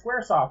or a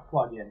Squaresoft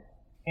plug-in,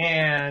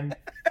 and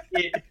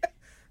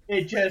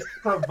it just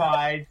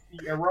provides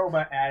the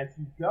aroma as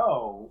you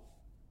go.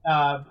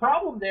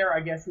 Problem there,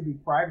 I guess, would be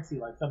privacy.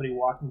 Like somebody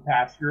walking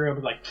past your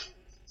room, like,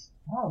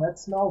 oh, that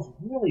smells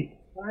really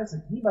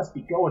pleasant. He must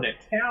be going to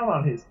town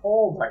on his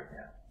hole right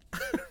now.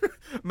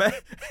 Man,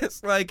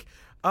 it's like,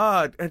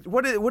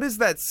 what is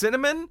that,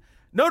 cinnamon?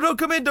 No, don't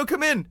come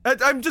in.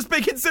 I'm just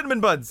baking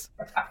cinnamon buns.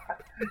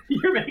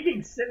 You're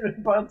making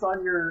cinnamon buns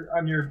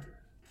in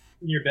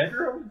your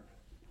bedroom?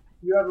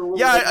 You have a little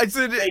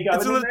bake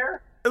oven in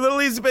there? A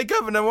little easy bake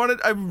oven.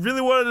 I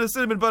really wanted a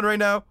cinnamon bun right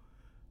now.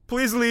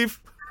 Please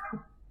leave.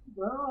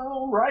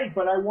 All right,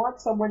 but I want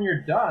some when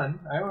you're done.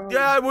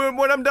 Yeah,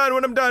 when I'm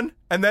done.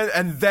 And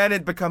then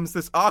it becomes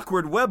this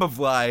awkward web of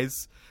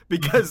lies.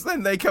 Because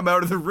then they come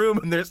out of the room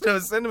and there's no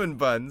cinnamon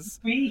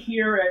buns. We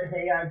here at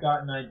Hey, I've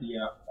Got an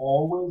Idea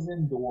always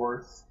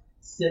endorse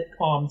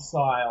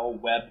sitcom-style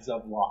webs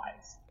of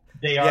lies.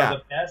 They are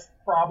the best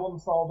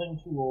problem-solving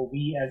tool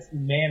we as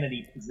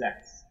humanity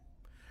possess.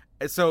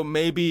 So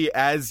maybe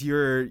as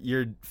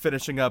you're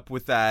finishing up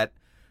with that,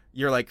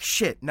 you're like,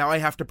 shit, now I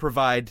have to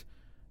provide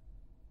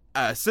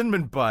a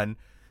cinnamon bun.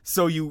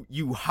 So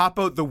you hop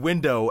out the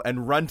window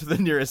and run to the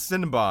nearest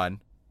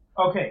Cinnabon.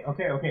 Okay.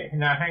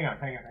 Now hang on.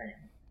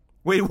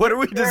 Wait, what are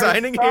we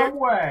designing here? There's some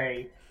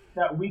way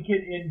that we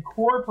can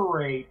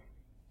incorporate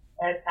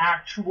an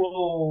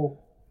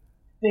actual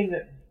thing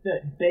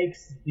that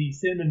bakes the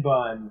cinnamon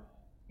bun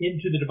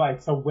into the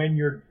device. So when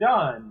you're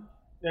done,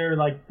 they're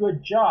like,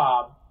 good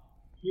job,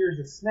 here's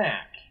a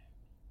snack.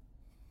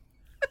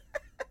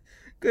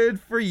 Good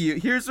for you.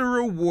 Here's a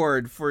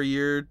reward for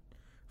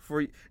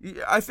before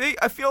you... I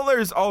feel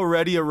there's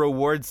already a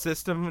reward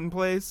system in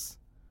place.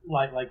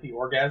 Like the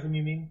orgasm,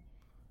 you mean?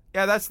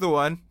 Yeah, that's the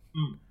one.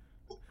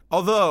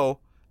 Although,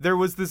 there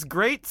was this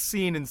great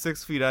scene in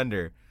 6 Feet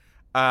Under,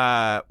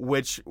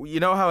 which, you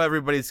know how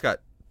everybody's got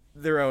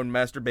their own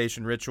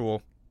masturbation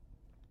ritual.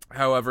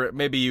 However,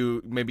 maybe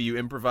you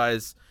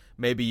improvise,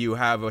 maybe you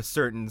have a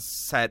certain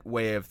set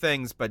way of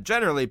things, but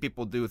generally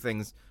people do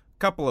things a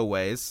couple of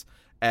ways,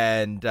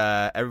 and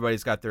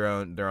everybody's got their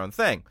own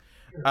thing.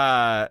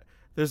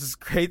 There's this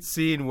great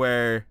scene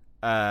where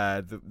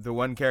the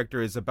one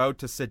character is about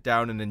to sit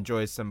down and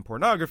enjoy some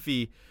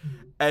pornography,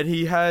 and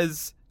he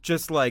has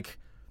just like,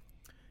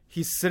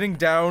 he's sitting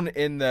down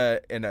in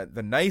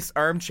the nice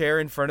armchair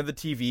in front of the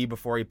TV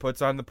before he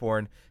puts on the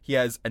porn. He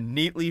has a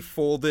neatly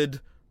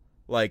folded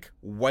like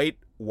white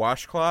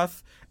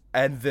washcloth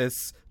and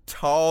this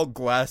tall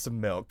glass of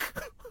milk.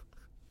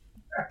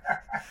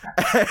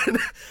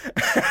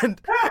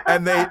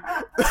 and they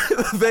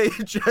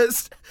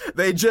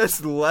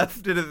just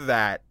left it at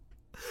that.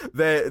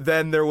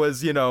 Then there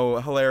was,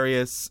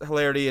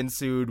 hilarity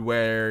ensued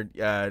where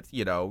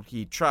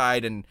he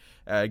tried and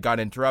got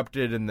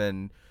interrupted, and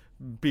then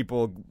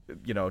people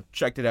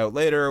checked it out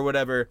later or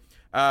whatever.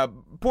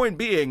 Point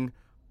being,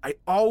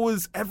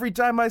 every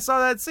time I saw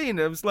that scene,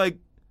 I was like,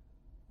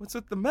 what's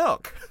with the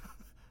milk?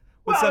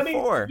 What's that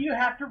for? You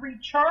have to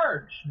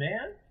recharge,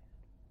 man.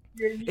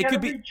 You gotta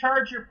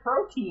recharge your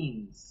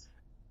proteins.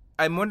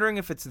 I'm wondering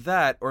if it's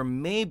that, or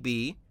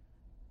maybe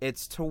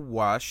it's to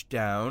wash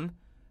down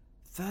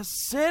the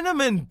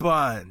cinnamon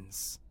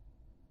buns.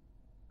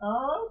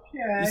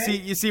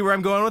 Okay. You see where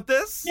I'm going with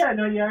this? Yeah,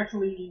 no, you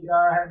actually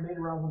have made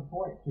a relevant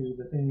point to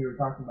the thing you were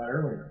talking about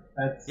earlier.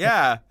 That's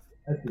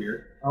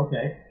weird.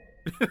 Okay.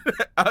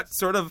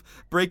 Sort of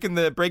breaking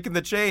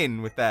the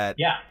chain with that.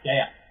 Yeah.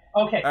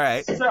 Okay. All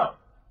right. So,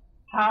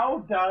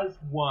 how does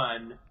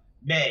one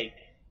make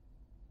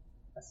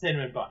a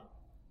cinnamon bun?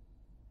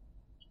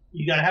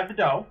 You gotta have the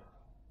dough.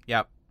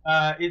 Yep.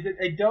 Is it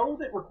a dough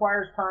that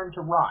requires time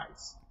to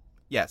rise?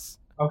 Yes.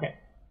 Okay.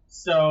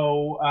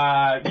 So,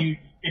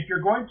 if you're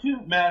going to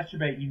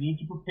masturbate, you need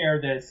to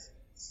prepare this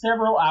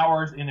several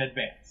hours in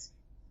advance.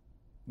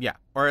 Yeah,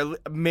 or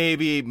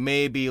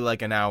maybe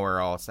like an hour,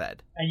 all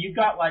said. And you've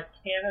got like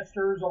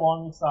canisters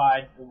along the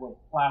side with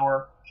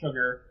flour,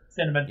 sugar,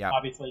 cinnamon,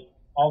 obviously,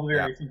 all the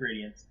various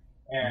ingredients.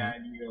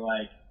 And you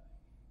like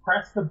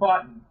press the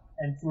button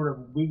and sort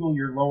of wiggle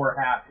your lower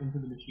half into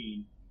the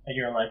machine, and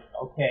you're like,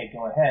 okay,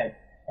 go ahead.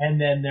 And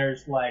then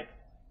there's like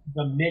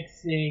the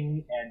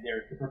mixing, and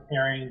there's the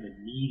preparing, the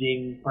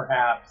kneading,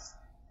 perhaps.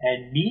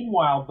 And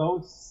meanwhile,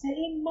 those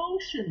same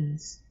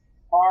motions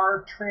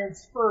are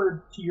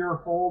transferred to your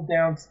whole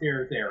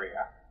downstairs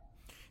area.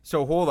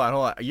 So hold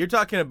on. You're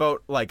talking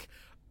about like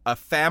a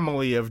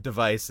family of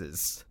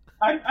devices.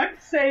 I'm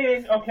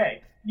saying,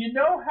 okay, you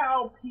know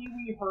how Pee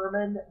Wee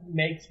Herman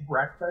makes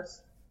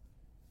breakfast?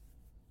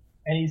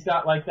 And he's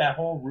got like that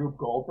whole Rube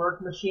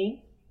Goldberg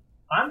machine?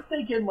 I'm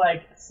thinking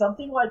like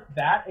something like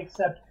that,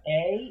 except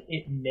A,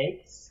 it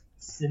makes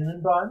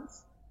cinnamon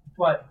buns,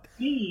 but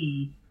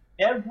B,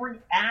 every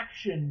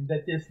action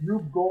that this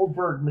Rube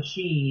Goldberg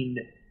machine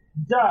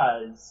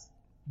does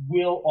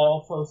will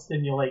also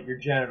stimulate your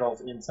genitals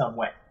in some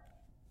way.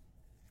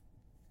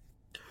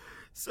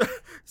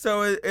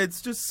 So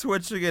it's just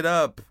switching it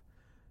up,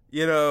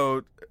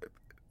 And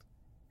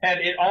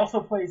it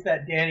also plays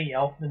that Danny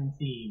Elfman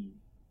theme.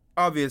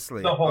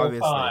 Obviously. The whole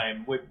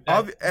time. With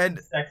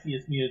the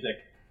sexiest music.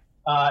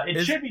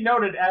 It should be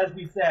noted, as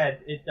we said,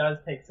 it does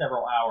take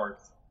several hours.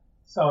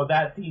 So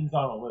that theme's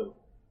on a loop.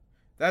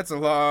 That's a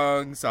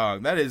long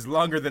song. That is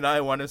longer than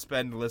I want to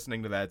spend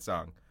listening to that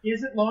song.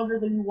 Is it longer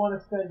than you want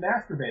to spend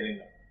masturbating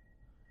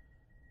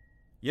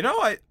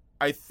though?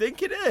 I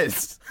think it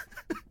is.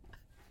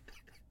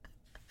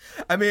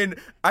 I mean,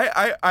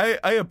 I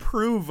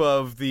approve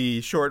of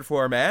the short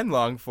form and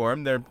long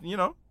form. They're,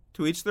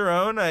 to each their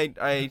own.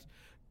 I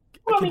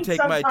can take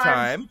my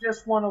time. You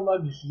just want to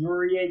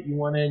luxuriate. You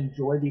want to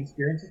enjoy the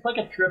experience. It's like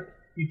a trip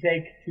you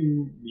take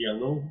to a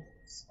little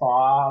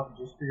spa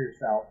just for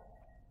yourself.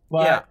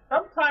 But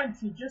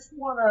sometimes you just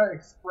want to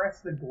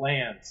express the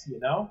glands,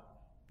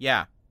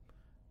 Yeah.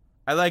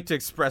 I like to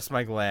express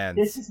my glands.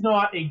 This is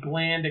not a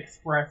gland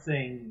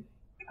expressing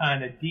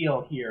kind of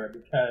deal here,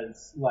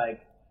 because,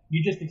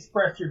 you just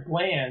express your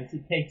glands.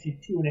 It takes you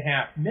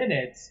 2.5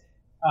 minutes,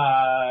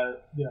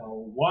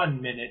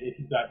 1 minute if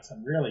you've got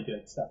some really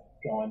good stuff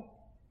going.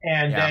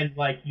 And then,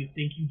 you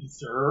think you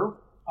deserve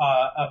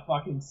a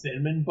fucking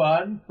cinnamon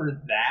bun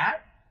for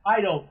that? I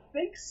don't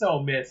think so,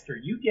 mister.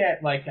 You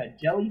get, a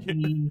jelly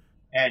bean,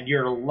 and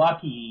you're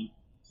lucky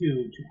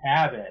to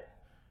have it.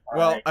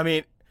 Well, right? I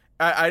mean,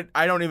 I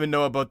don't even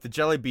know about the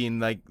jelly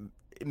bean.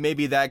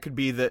 Maybe that could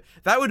be that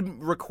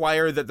would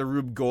require that the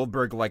Rube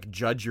Goldberg,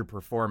 judge your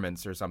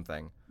performance or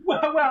something.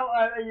 Well,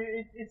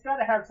 it's got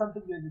to have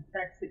something that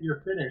detects that you're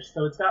finished.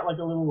 So it's got, a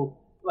little...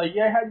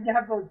 you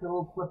have the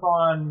little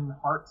clip-on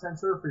heart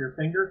sensor for your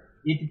finger.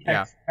 It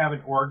detects have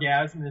an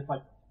orgasm, and it's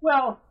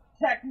well,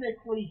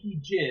 technically he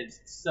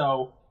jizzed,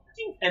 so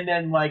and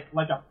then like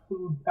a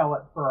food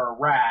pellet for a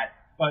rat,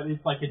 but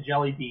it's like a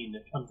jelly bean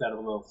that comes out of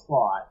a little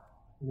slot.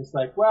 And it's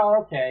like, well,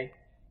 okay,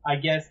 I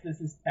guess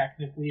this is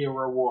technically a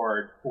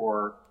reward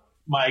for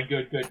my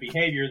good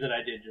behavior that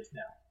I did just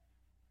now.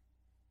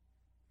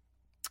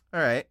 All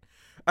right.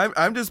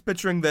 I'm just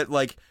picturing that,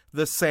 like,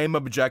 the same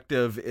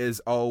objective is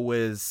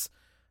always,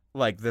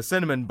 like, the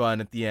cinnamon bun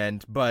at the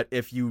end, but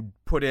if you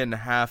put in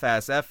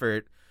half-ass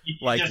effort, you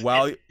like, just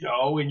while... get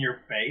dough in your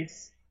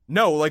face?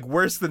 No, like,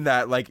 worse than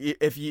that. Like,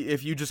 if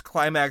you just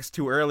climax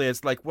too early,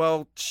 it's like,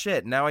 well,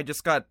 shit, now I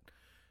just got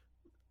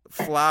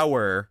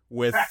flour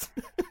with...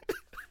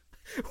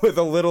 with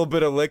a little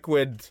bit of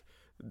liquid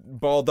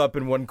balled up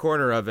in one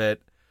corner of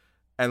it,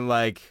 and,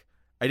 like,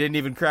 I didn't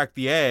even crack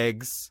the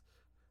eggs...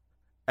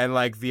 And,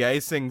 like, the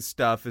icing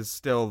stuff is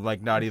still,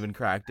 like, not even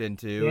cracked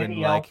into. Danny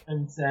and like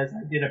Elfman says,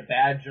 I did a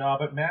bad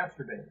job at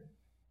masturbating.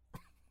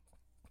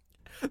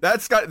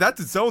 That's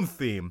its own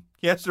theme.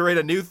 He has to write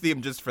a new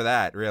theme just for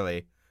that,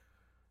 really.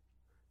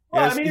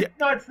 Well, I mean,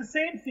 it's the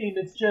same theme.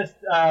 It's just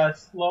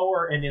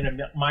slower and in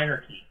a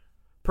minor key.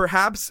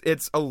 Perhaps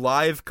it's a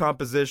live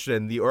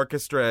composition. The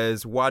orchestra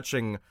is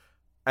watching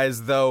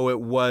as though it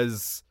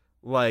was,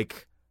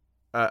 like...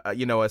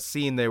 a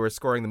scene they were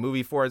scoring the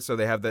movie for, so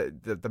they have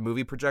the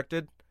movie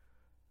projected.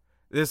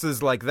 This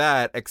is like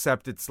that,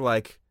 except it's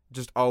like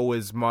just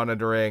always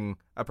monitoring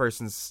a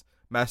person's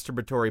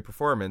masturbatory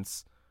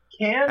performance.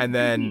 Can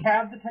we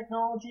have the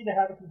technology to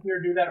have a computer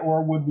do that,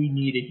 or would we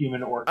need a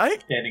human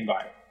standing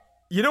by?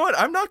 You know what?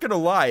 I'm not gonna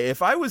lie.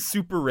 If I was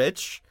super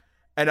rich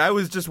and I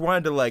was just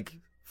wanted to like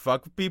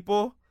fuck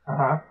people,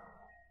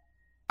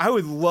 I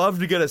would love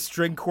to get a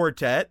string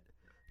quartet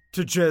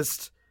to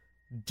just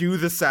do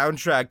the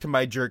soundtrack to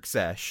my jerk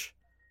sesh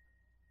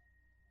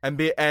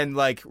and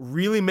like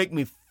really make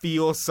me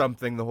feel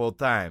something the whole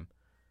time.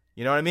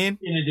 You know what I mean?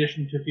 In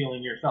addition to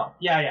feeling yourself.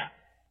 Yeah.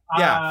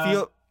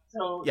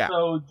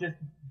 So just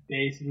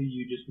basically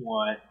you just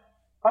want...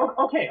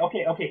 Okay.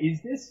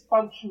 Is this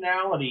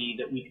functionality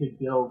that we could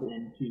build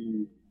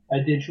into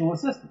a digital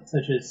assistant,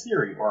 such as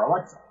Siri or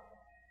Alexa?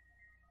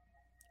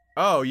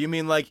 Oh, you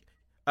mean like,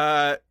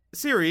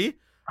 Siri...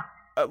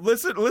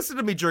 listen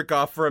to me jerk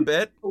off for a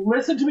bit.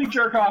 Listen to me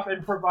jerk off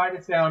and provide a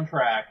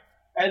soundtrack.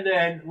 And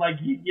then, like,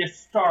 you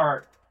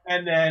start,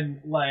 and then,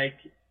 like,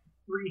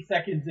 3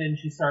 seconds in,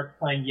 she starts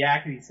playing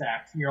yakety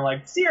sax, and you're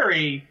like,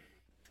 Siri!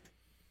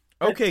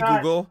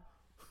 Google.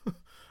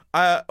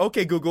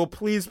 Okay, Google,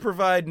 please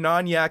provide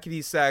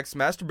non-yakety sax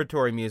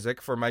masturbatory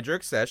music for my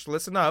jerk sesh.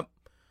 Listen up.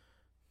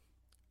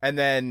 And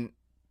then,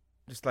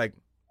 just like,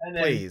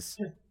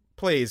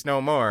 please,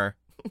 no more.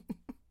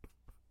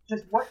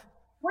 Just what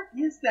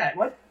is that?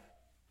 Where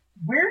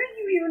did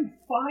you even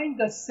find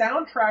the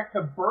soundtrack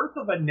to Birth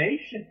of a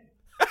Nation?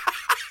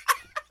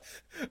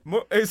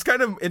 It's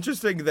kind of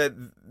interesting that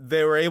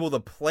they were able to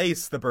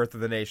place the Birth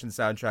of the Nation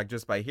soundtrack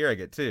just by hearing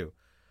it, too.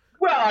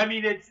 Well, I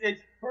mean, it's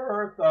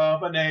Birth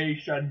of a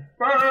Nation,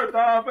 Birth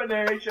of a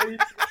Nation.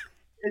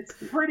 It's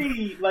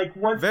pretty, like,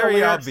 once very the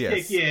lyrics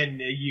obvious. kick in,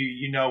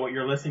 you know what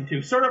you're listening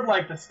to. Sort of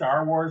like the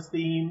Star Wars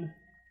theme.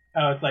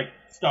 It's like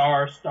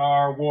Star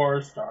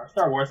Wars.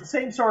 The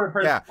same sort of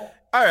principle. Yeah.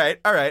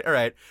 All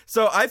right.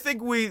 So I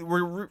think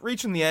we're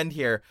reaching the end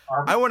here.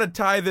 I want to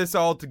tie this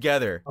all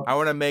together. Okay. I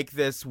want to make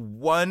this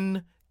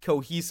one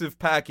cohesive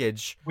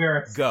package.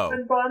 Where a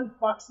cinnamon bun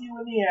fucks you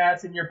in the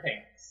ass in your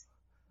pants.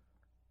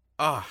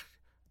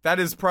 That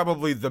is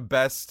probably the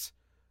best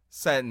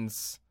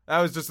sentence. That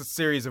was just a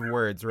series of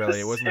words, really.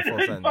 It wasn't a full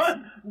sentence.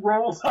 Bun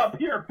rolls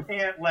up your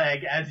pant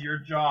leg as you're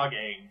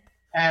jogging,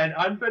 and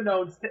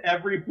unbeknownst to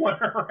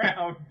everyone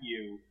around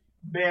you,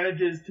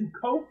 manages to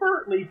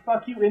covertly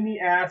fuck you in the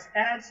ass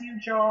as you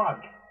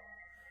jog.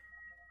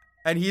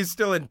 And he's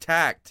still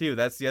intact too.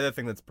 That's the other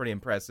thing that's pretty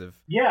impressive.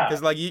 Yeah,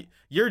 because like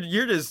you're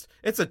just,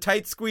 it's a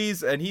tight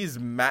squeeze, and he's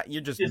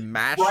you're just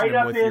mashing right him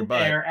up with in your butt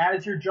there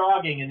as you're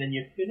jogging, and then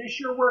you finish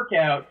your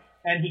workout,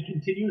 and he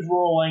continues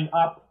rolling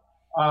up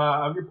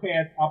of your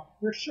pants, up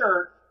your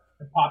shirt,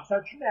 and pops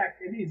out your neck,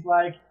 and he's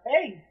like,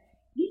 "Hey,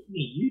 eat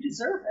me, you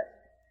deserve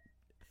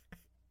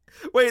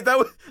it." Wait,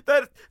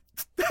 that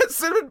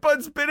cinnamon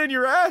bun's been in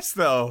your ass,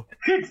 though.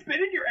 It's been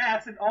in your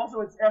ass, and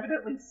also it's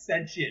evidently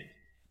sentient.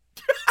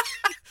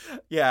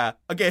 Yeah.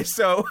 Okay.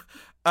 So,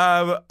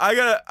 I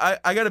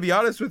gotta be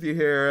honest with you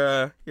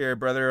here,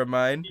 brother of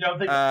mine. You don't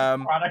think it's a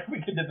product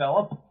we can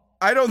develop?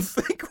 I don't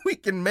think we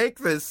can make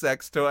this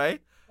sex toy.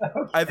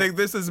 Okay. I think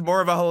this is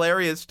more of a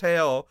hilarious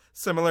tale,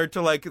 similar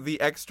to like the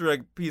extra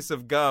piece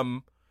of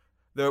gum,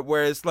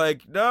 where it's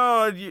like,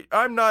 no,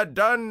 I'm not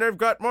done. I've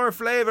got more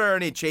flavor,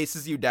 and he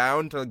chases you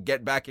down to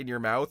get back in your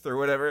mouth or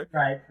whatever.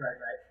 Right.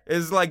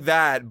 It's like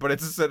that, but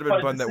it's a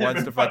cinnamon bun that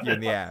wants to fuck you in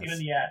the ass. You in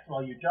the ass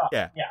while you jog.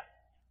 Yeah.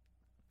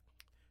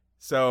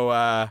 So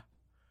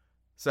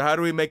how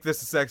do we make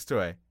this a sex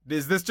toy?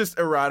 Is this just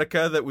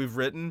erotica that we've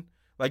written?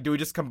 Like, do we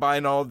just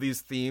combine all of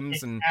these themes?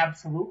 It's and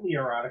absolutely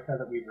erotica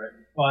that we've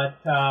written, but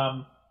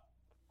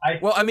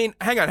I mean,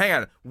 hang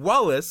on.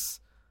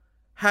 Wallace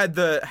had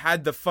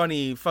the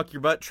funny fuck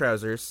your butt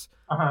trousers,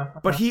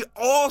 but he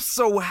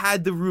also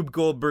had the Rube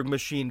Goldberg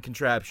machine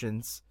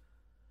contraptions.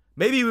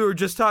 Maybe we were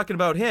just talking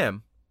about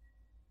him.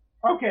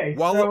 Okay,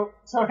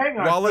 so hang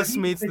on. Wallace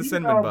meets the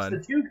Cinnamon Bun.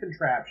 The two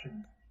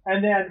contraptions,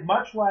 and then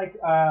much like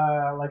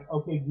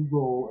OK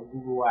Google or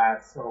Google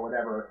Ask or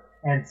whatever,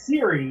 and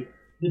Siri,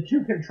 the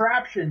two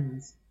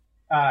contraptions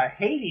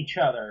hate each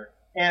other,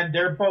 and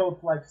they're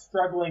both like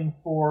struggling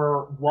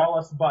for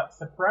Wallace Butt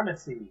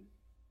supremacy.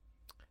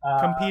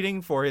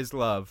 Competing for his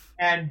love.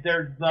 And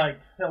they're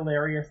like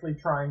hilariously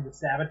trying to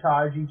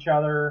sabotage each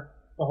other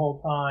the whole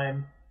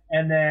time.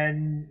 And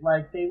then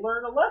like they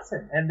learn a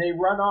lesson and they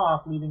run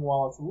off, leaving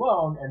Wallace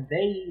alone, and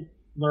they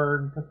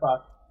learn to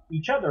fuck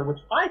each other, which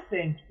I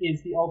think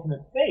is the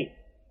ultimate fate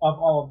of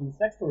all of these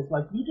sex toys.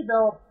 Like, you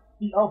develop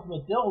the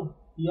ultimate dildo,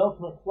 the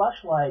ultimate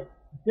fleshlight,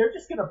 they're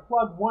just gonna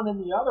plug one in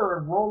the other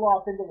and roll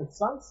off into the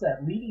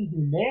sunset, leaving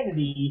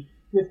humanity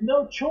with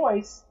no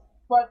choice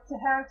but to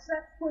have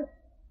sex with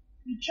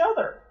each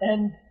other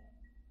and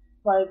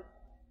like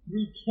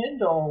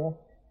rekindle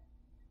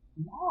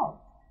love.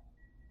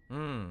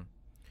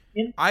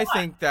 I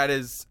think that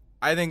is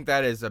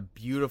a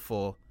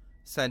beautiful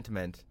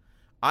sentiment.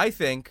 I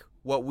think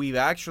what we've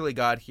actually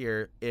got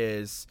here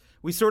is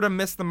we sort of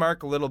missed the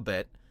mark a little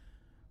bit,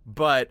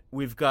 but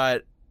we've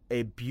got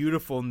a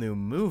beautiful new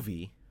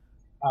movie.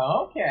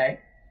 Oh, okay.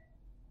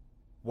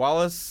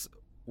 Wallace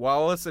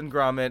and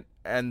Gromit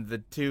and the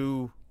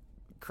two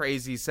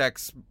crazy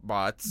sex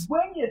bots.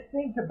 When you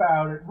think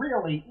about it,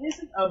 really,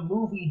 isn't a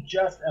movie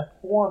just a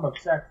form of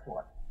sex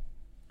toy?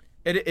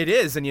 It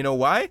is, and you know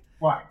why?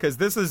 Why? Because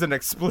this is an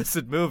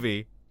explicit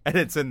movie, and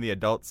it's in the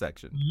adult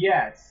section.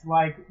 Yes,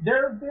 like,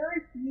 there are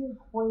very few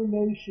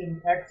claymation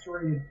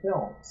X-rated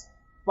films.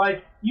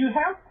 Like, you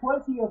have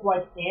plenty of,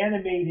 like,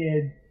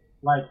 animated,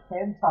 like,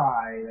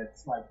 hentai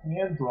that's, like,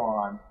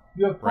 hand-drawn.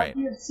 You have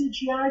plenty of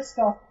CGI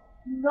stuff,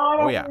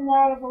 not a whole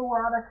lot of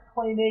erotic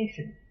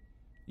claymation.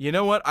 You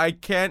know what? I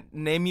can't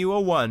name you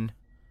a one.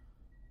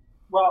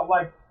 Well,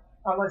 like,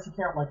 unless you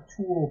count, like,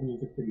 Tool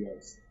music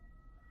videos.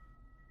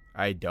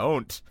 I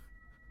don't.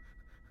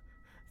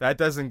 That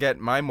doesn't get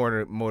my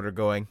motor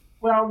going.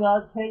 Well,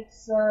 it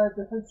takes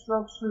different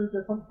strokes for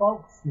different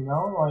folks, you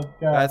know? Like,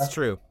 that's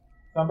true.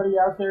 Somebody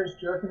out there is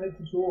jerking it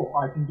to Tool,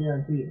 I can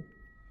guarantee it.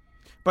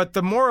 But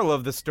the moral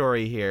of the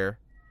story here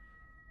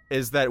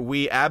is that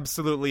we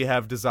absolutely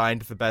have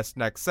designed the best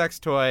next sex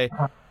toy.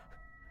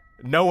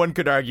 No one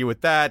could argue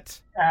with that.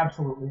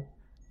 Absolutely.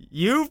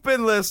 You've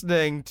been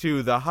listening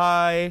to the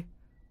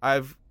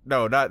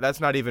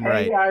that's not even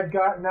right. Hey, I've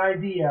got an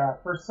idea.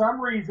 For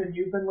some reason,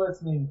 you've been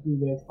listening to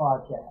this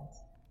podcast.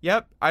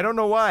 Yep, I don't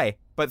know why,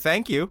 but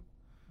thank you.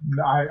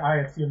 I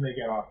assume they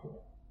get off to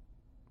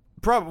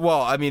it.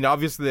 Well, I mean,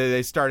 obviously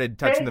they started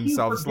touching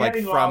themselves like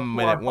from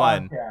minute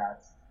one.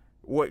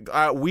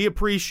 We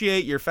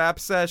appreciate your Fap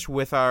Sesh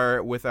with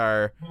our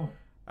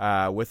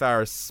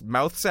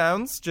mouth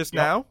sounds just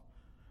now.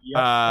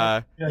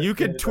 Yep. You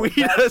can tweet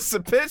us a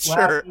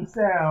picture.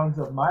 Sounds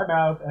of my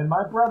mouth and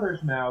my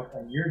brother's mouth,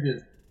 and you're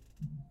just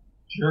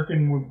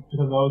jerking to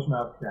those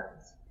mouth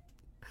sounds.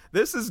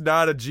 This is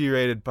not a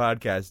G-rated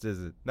podcast,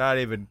 is it? Not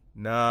even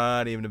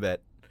a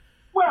bit.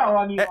 Well,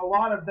 I mean, a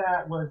lot of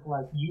that was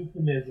like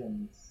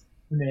euphemisms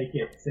to make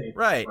it safe.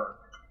 Right.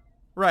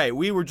 Right.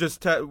 We were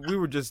just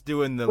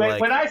doing the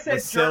when I said the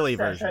silly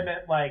jerk version. I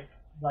meant like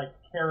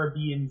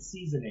Caribbean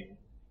seasoning.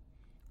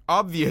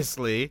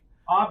 Obviously,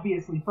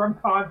 from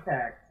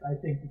context, I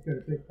think you could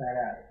have picked that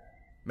out.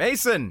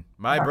 Mason,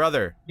 my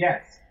brother.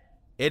 Yes.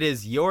 It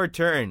is your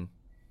turn.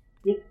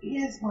 It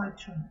is my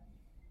turn.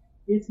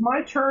 It's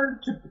my turn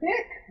to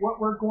pick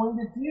what we're going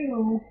to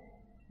do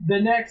the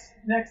next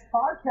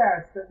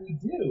podcast that we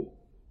do.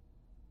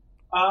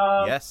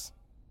 Yes.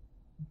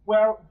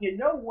 Well, you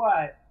know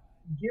what?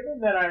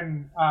 Given that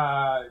I'm,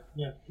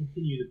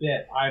 continue the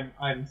bit,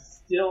 I'm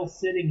still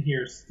sitting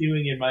here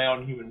stewing in my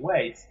own human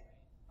waste.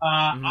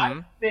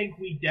 I think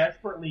we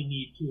desperately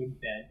need to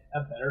invent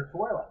a better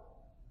toilet.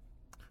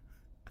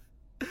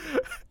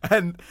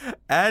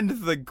 And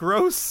the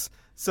gross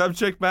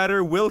subject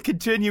matter will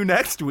continue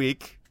next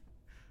week.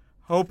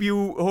 We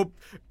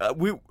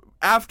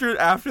after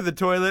the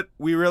toilet,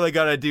 we really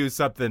gotta do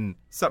something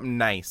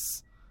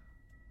nice.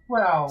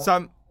 Well,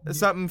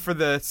 something for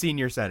the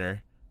senior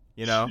center,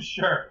 you know.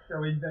 Sure,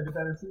 we invent a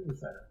better senior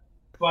center.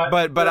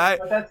 But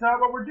that's not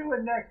what we're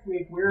doing next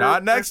week. We're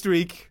next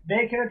week.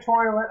 Making a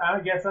toilet. I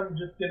guess I'm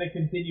just gonna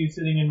continue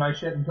sitting in my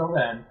shit until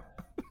then.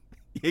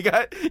 You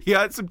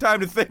got some time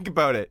to think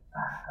about it.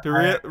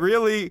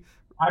 Really.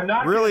 I'm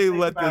not really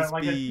let this it.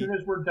 Like, be. As soon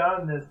as we're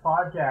done this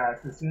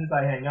podcast, as soon as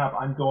I hang up,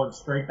 I'm going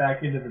straight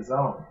back into the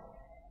zone.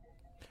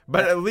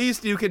 But at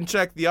least you can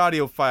check the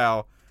audio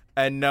file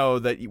and know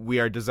that we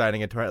are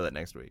designing a toilet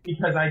next week.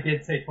 Because I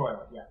did say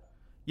toilet, yes.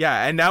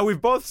 Yeah, and now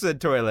we've both said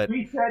toilet.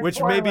 We said which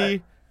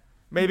toilet.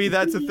 maybe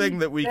that's a thing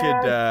that we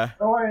could.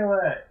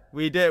 Toilet.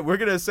 We did. We're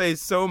gonna say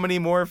so many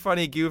more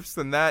funny goofs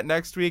than that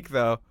next week,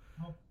 though.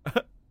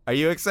 Are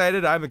you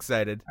excited? I'm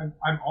excited.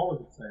 I'm always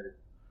excited.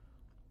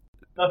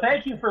 So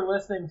thank you for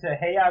listening to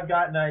Hey, I've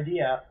Got an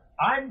Idea.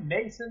 I'm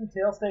Mason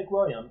Tailsteak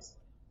Williams.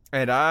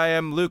 And I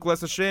am Luke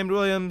Less Ashamed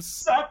Williams.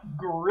 Suck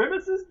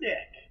Grimace's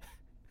dick.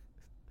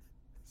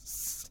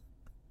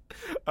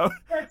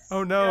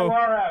 Oh no.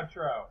 Our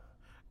outro.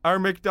 Our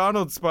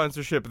McDonald's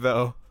sponsorship,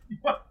 though.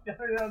 No,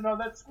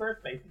 that's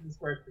Squarespace. It's a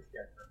Squarespace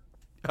character.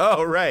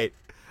 Oh, right.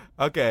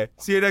 Okay.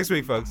 See you next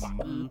week, folks. Yep.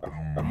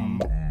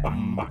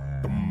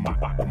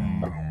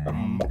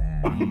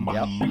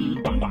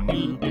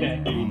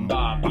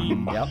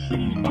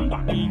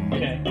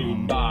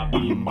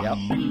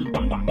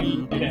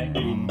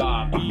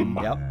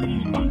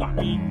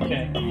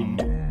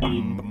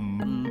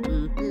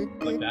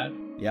 Like that?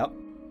 Yep.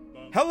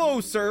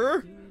 Hello,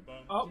 sir.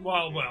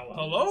 Well,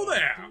 hello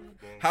there.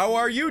 How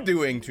are you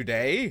doing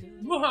today?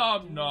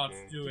 I'm not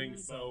doing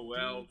so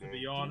well, to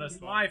be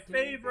honest. My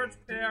favorite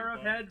pair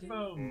of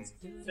headphones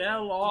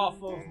fell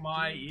off of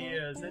my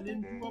ears and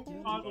into a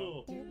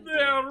puddle.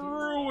 They're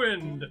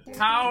ruined.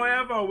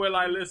 However, will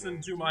I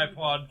listen to my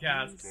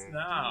podcasts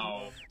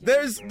now?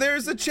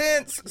 There's a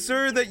chance,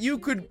 sir, that you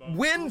could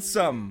win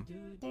some.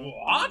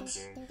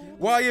 What?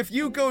 Why, if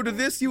you go to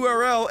this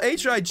URL,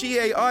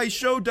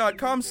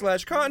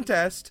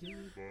 higaishow.com/contest,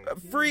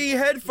 free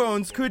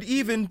headphones could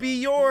even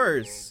be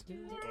yours.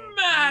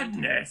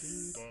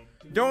 Madness!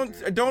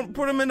 Don't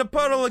put them in a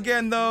puddle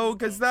again, though,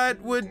 because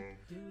that would,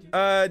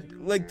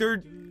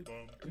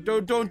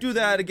 don't do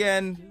that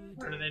again.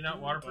 Are they not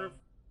waterproof?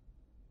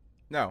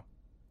 No.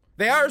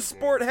 They are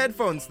sport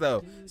headphones,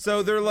 though,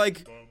 so they're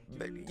like,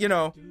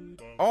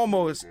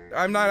 almost,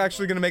 I'm not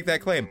actually going to make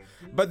that claim,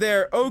 but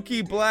they're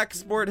Oki black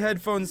sport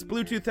headphones,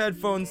 Bluetooth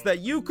headphones that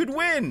you could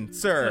win,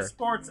 sir. The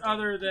sports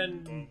other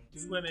than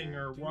swimming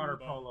or water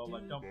polo,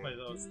 don't play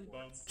those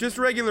sports. Just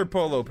regular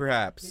polo,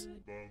 perhaps.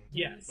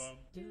 Yes.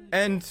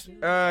 And,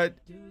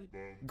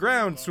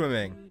 ground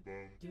swimming.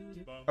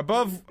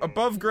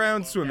 Above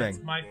ground swimming.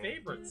 That's my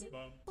favorite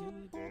sport.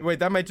 Wait,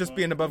 that might just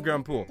be an above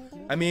ground pool.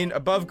 I mean,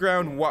 above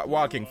ground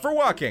walking. For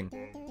walking.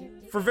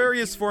 For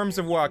various forms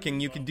of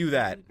walking, you can do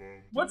that.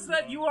 What's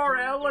that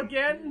URL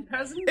again,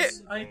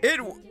 peasants?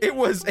 It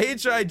was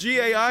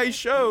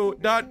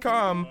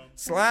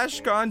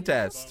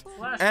higaishow.com/contest.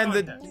 And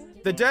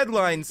the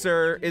deadline,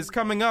 sir, is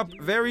coming up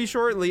very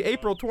shortly,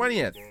 April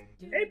 20th.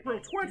 April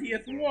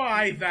 20th?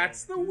 Why,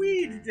 that's the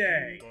weed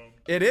day.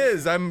 It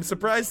is. I'm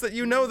surprised that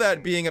you know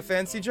that, being a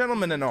fancy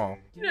gentleman and all.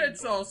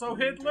 It's also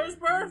Hitler's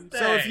birthday.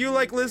 So if you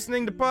like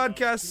listening to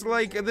podcasts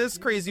like this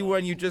crazy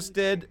one you just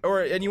did,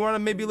 and you want to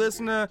maybe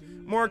listen to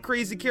more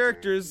crazy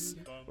characters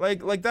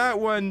like that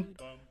one,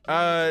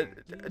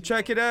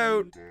 check it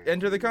out,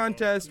 enter the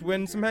contest,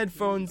 win some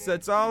headphones.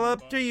 That's all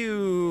up to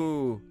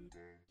you.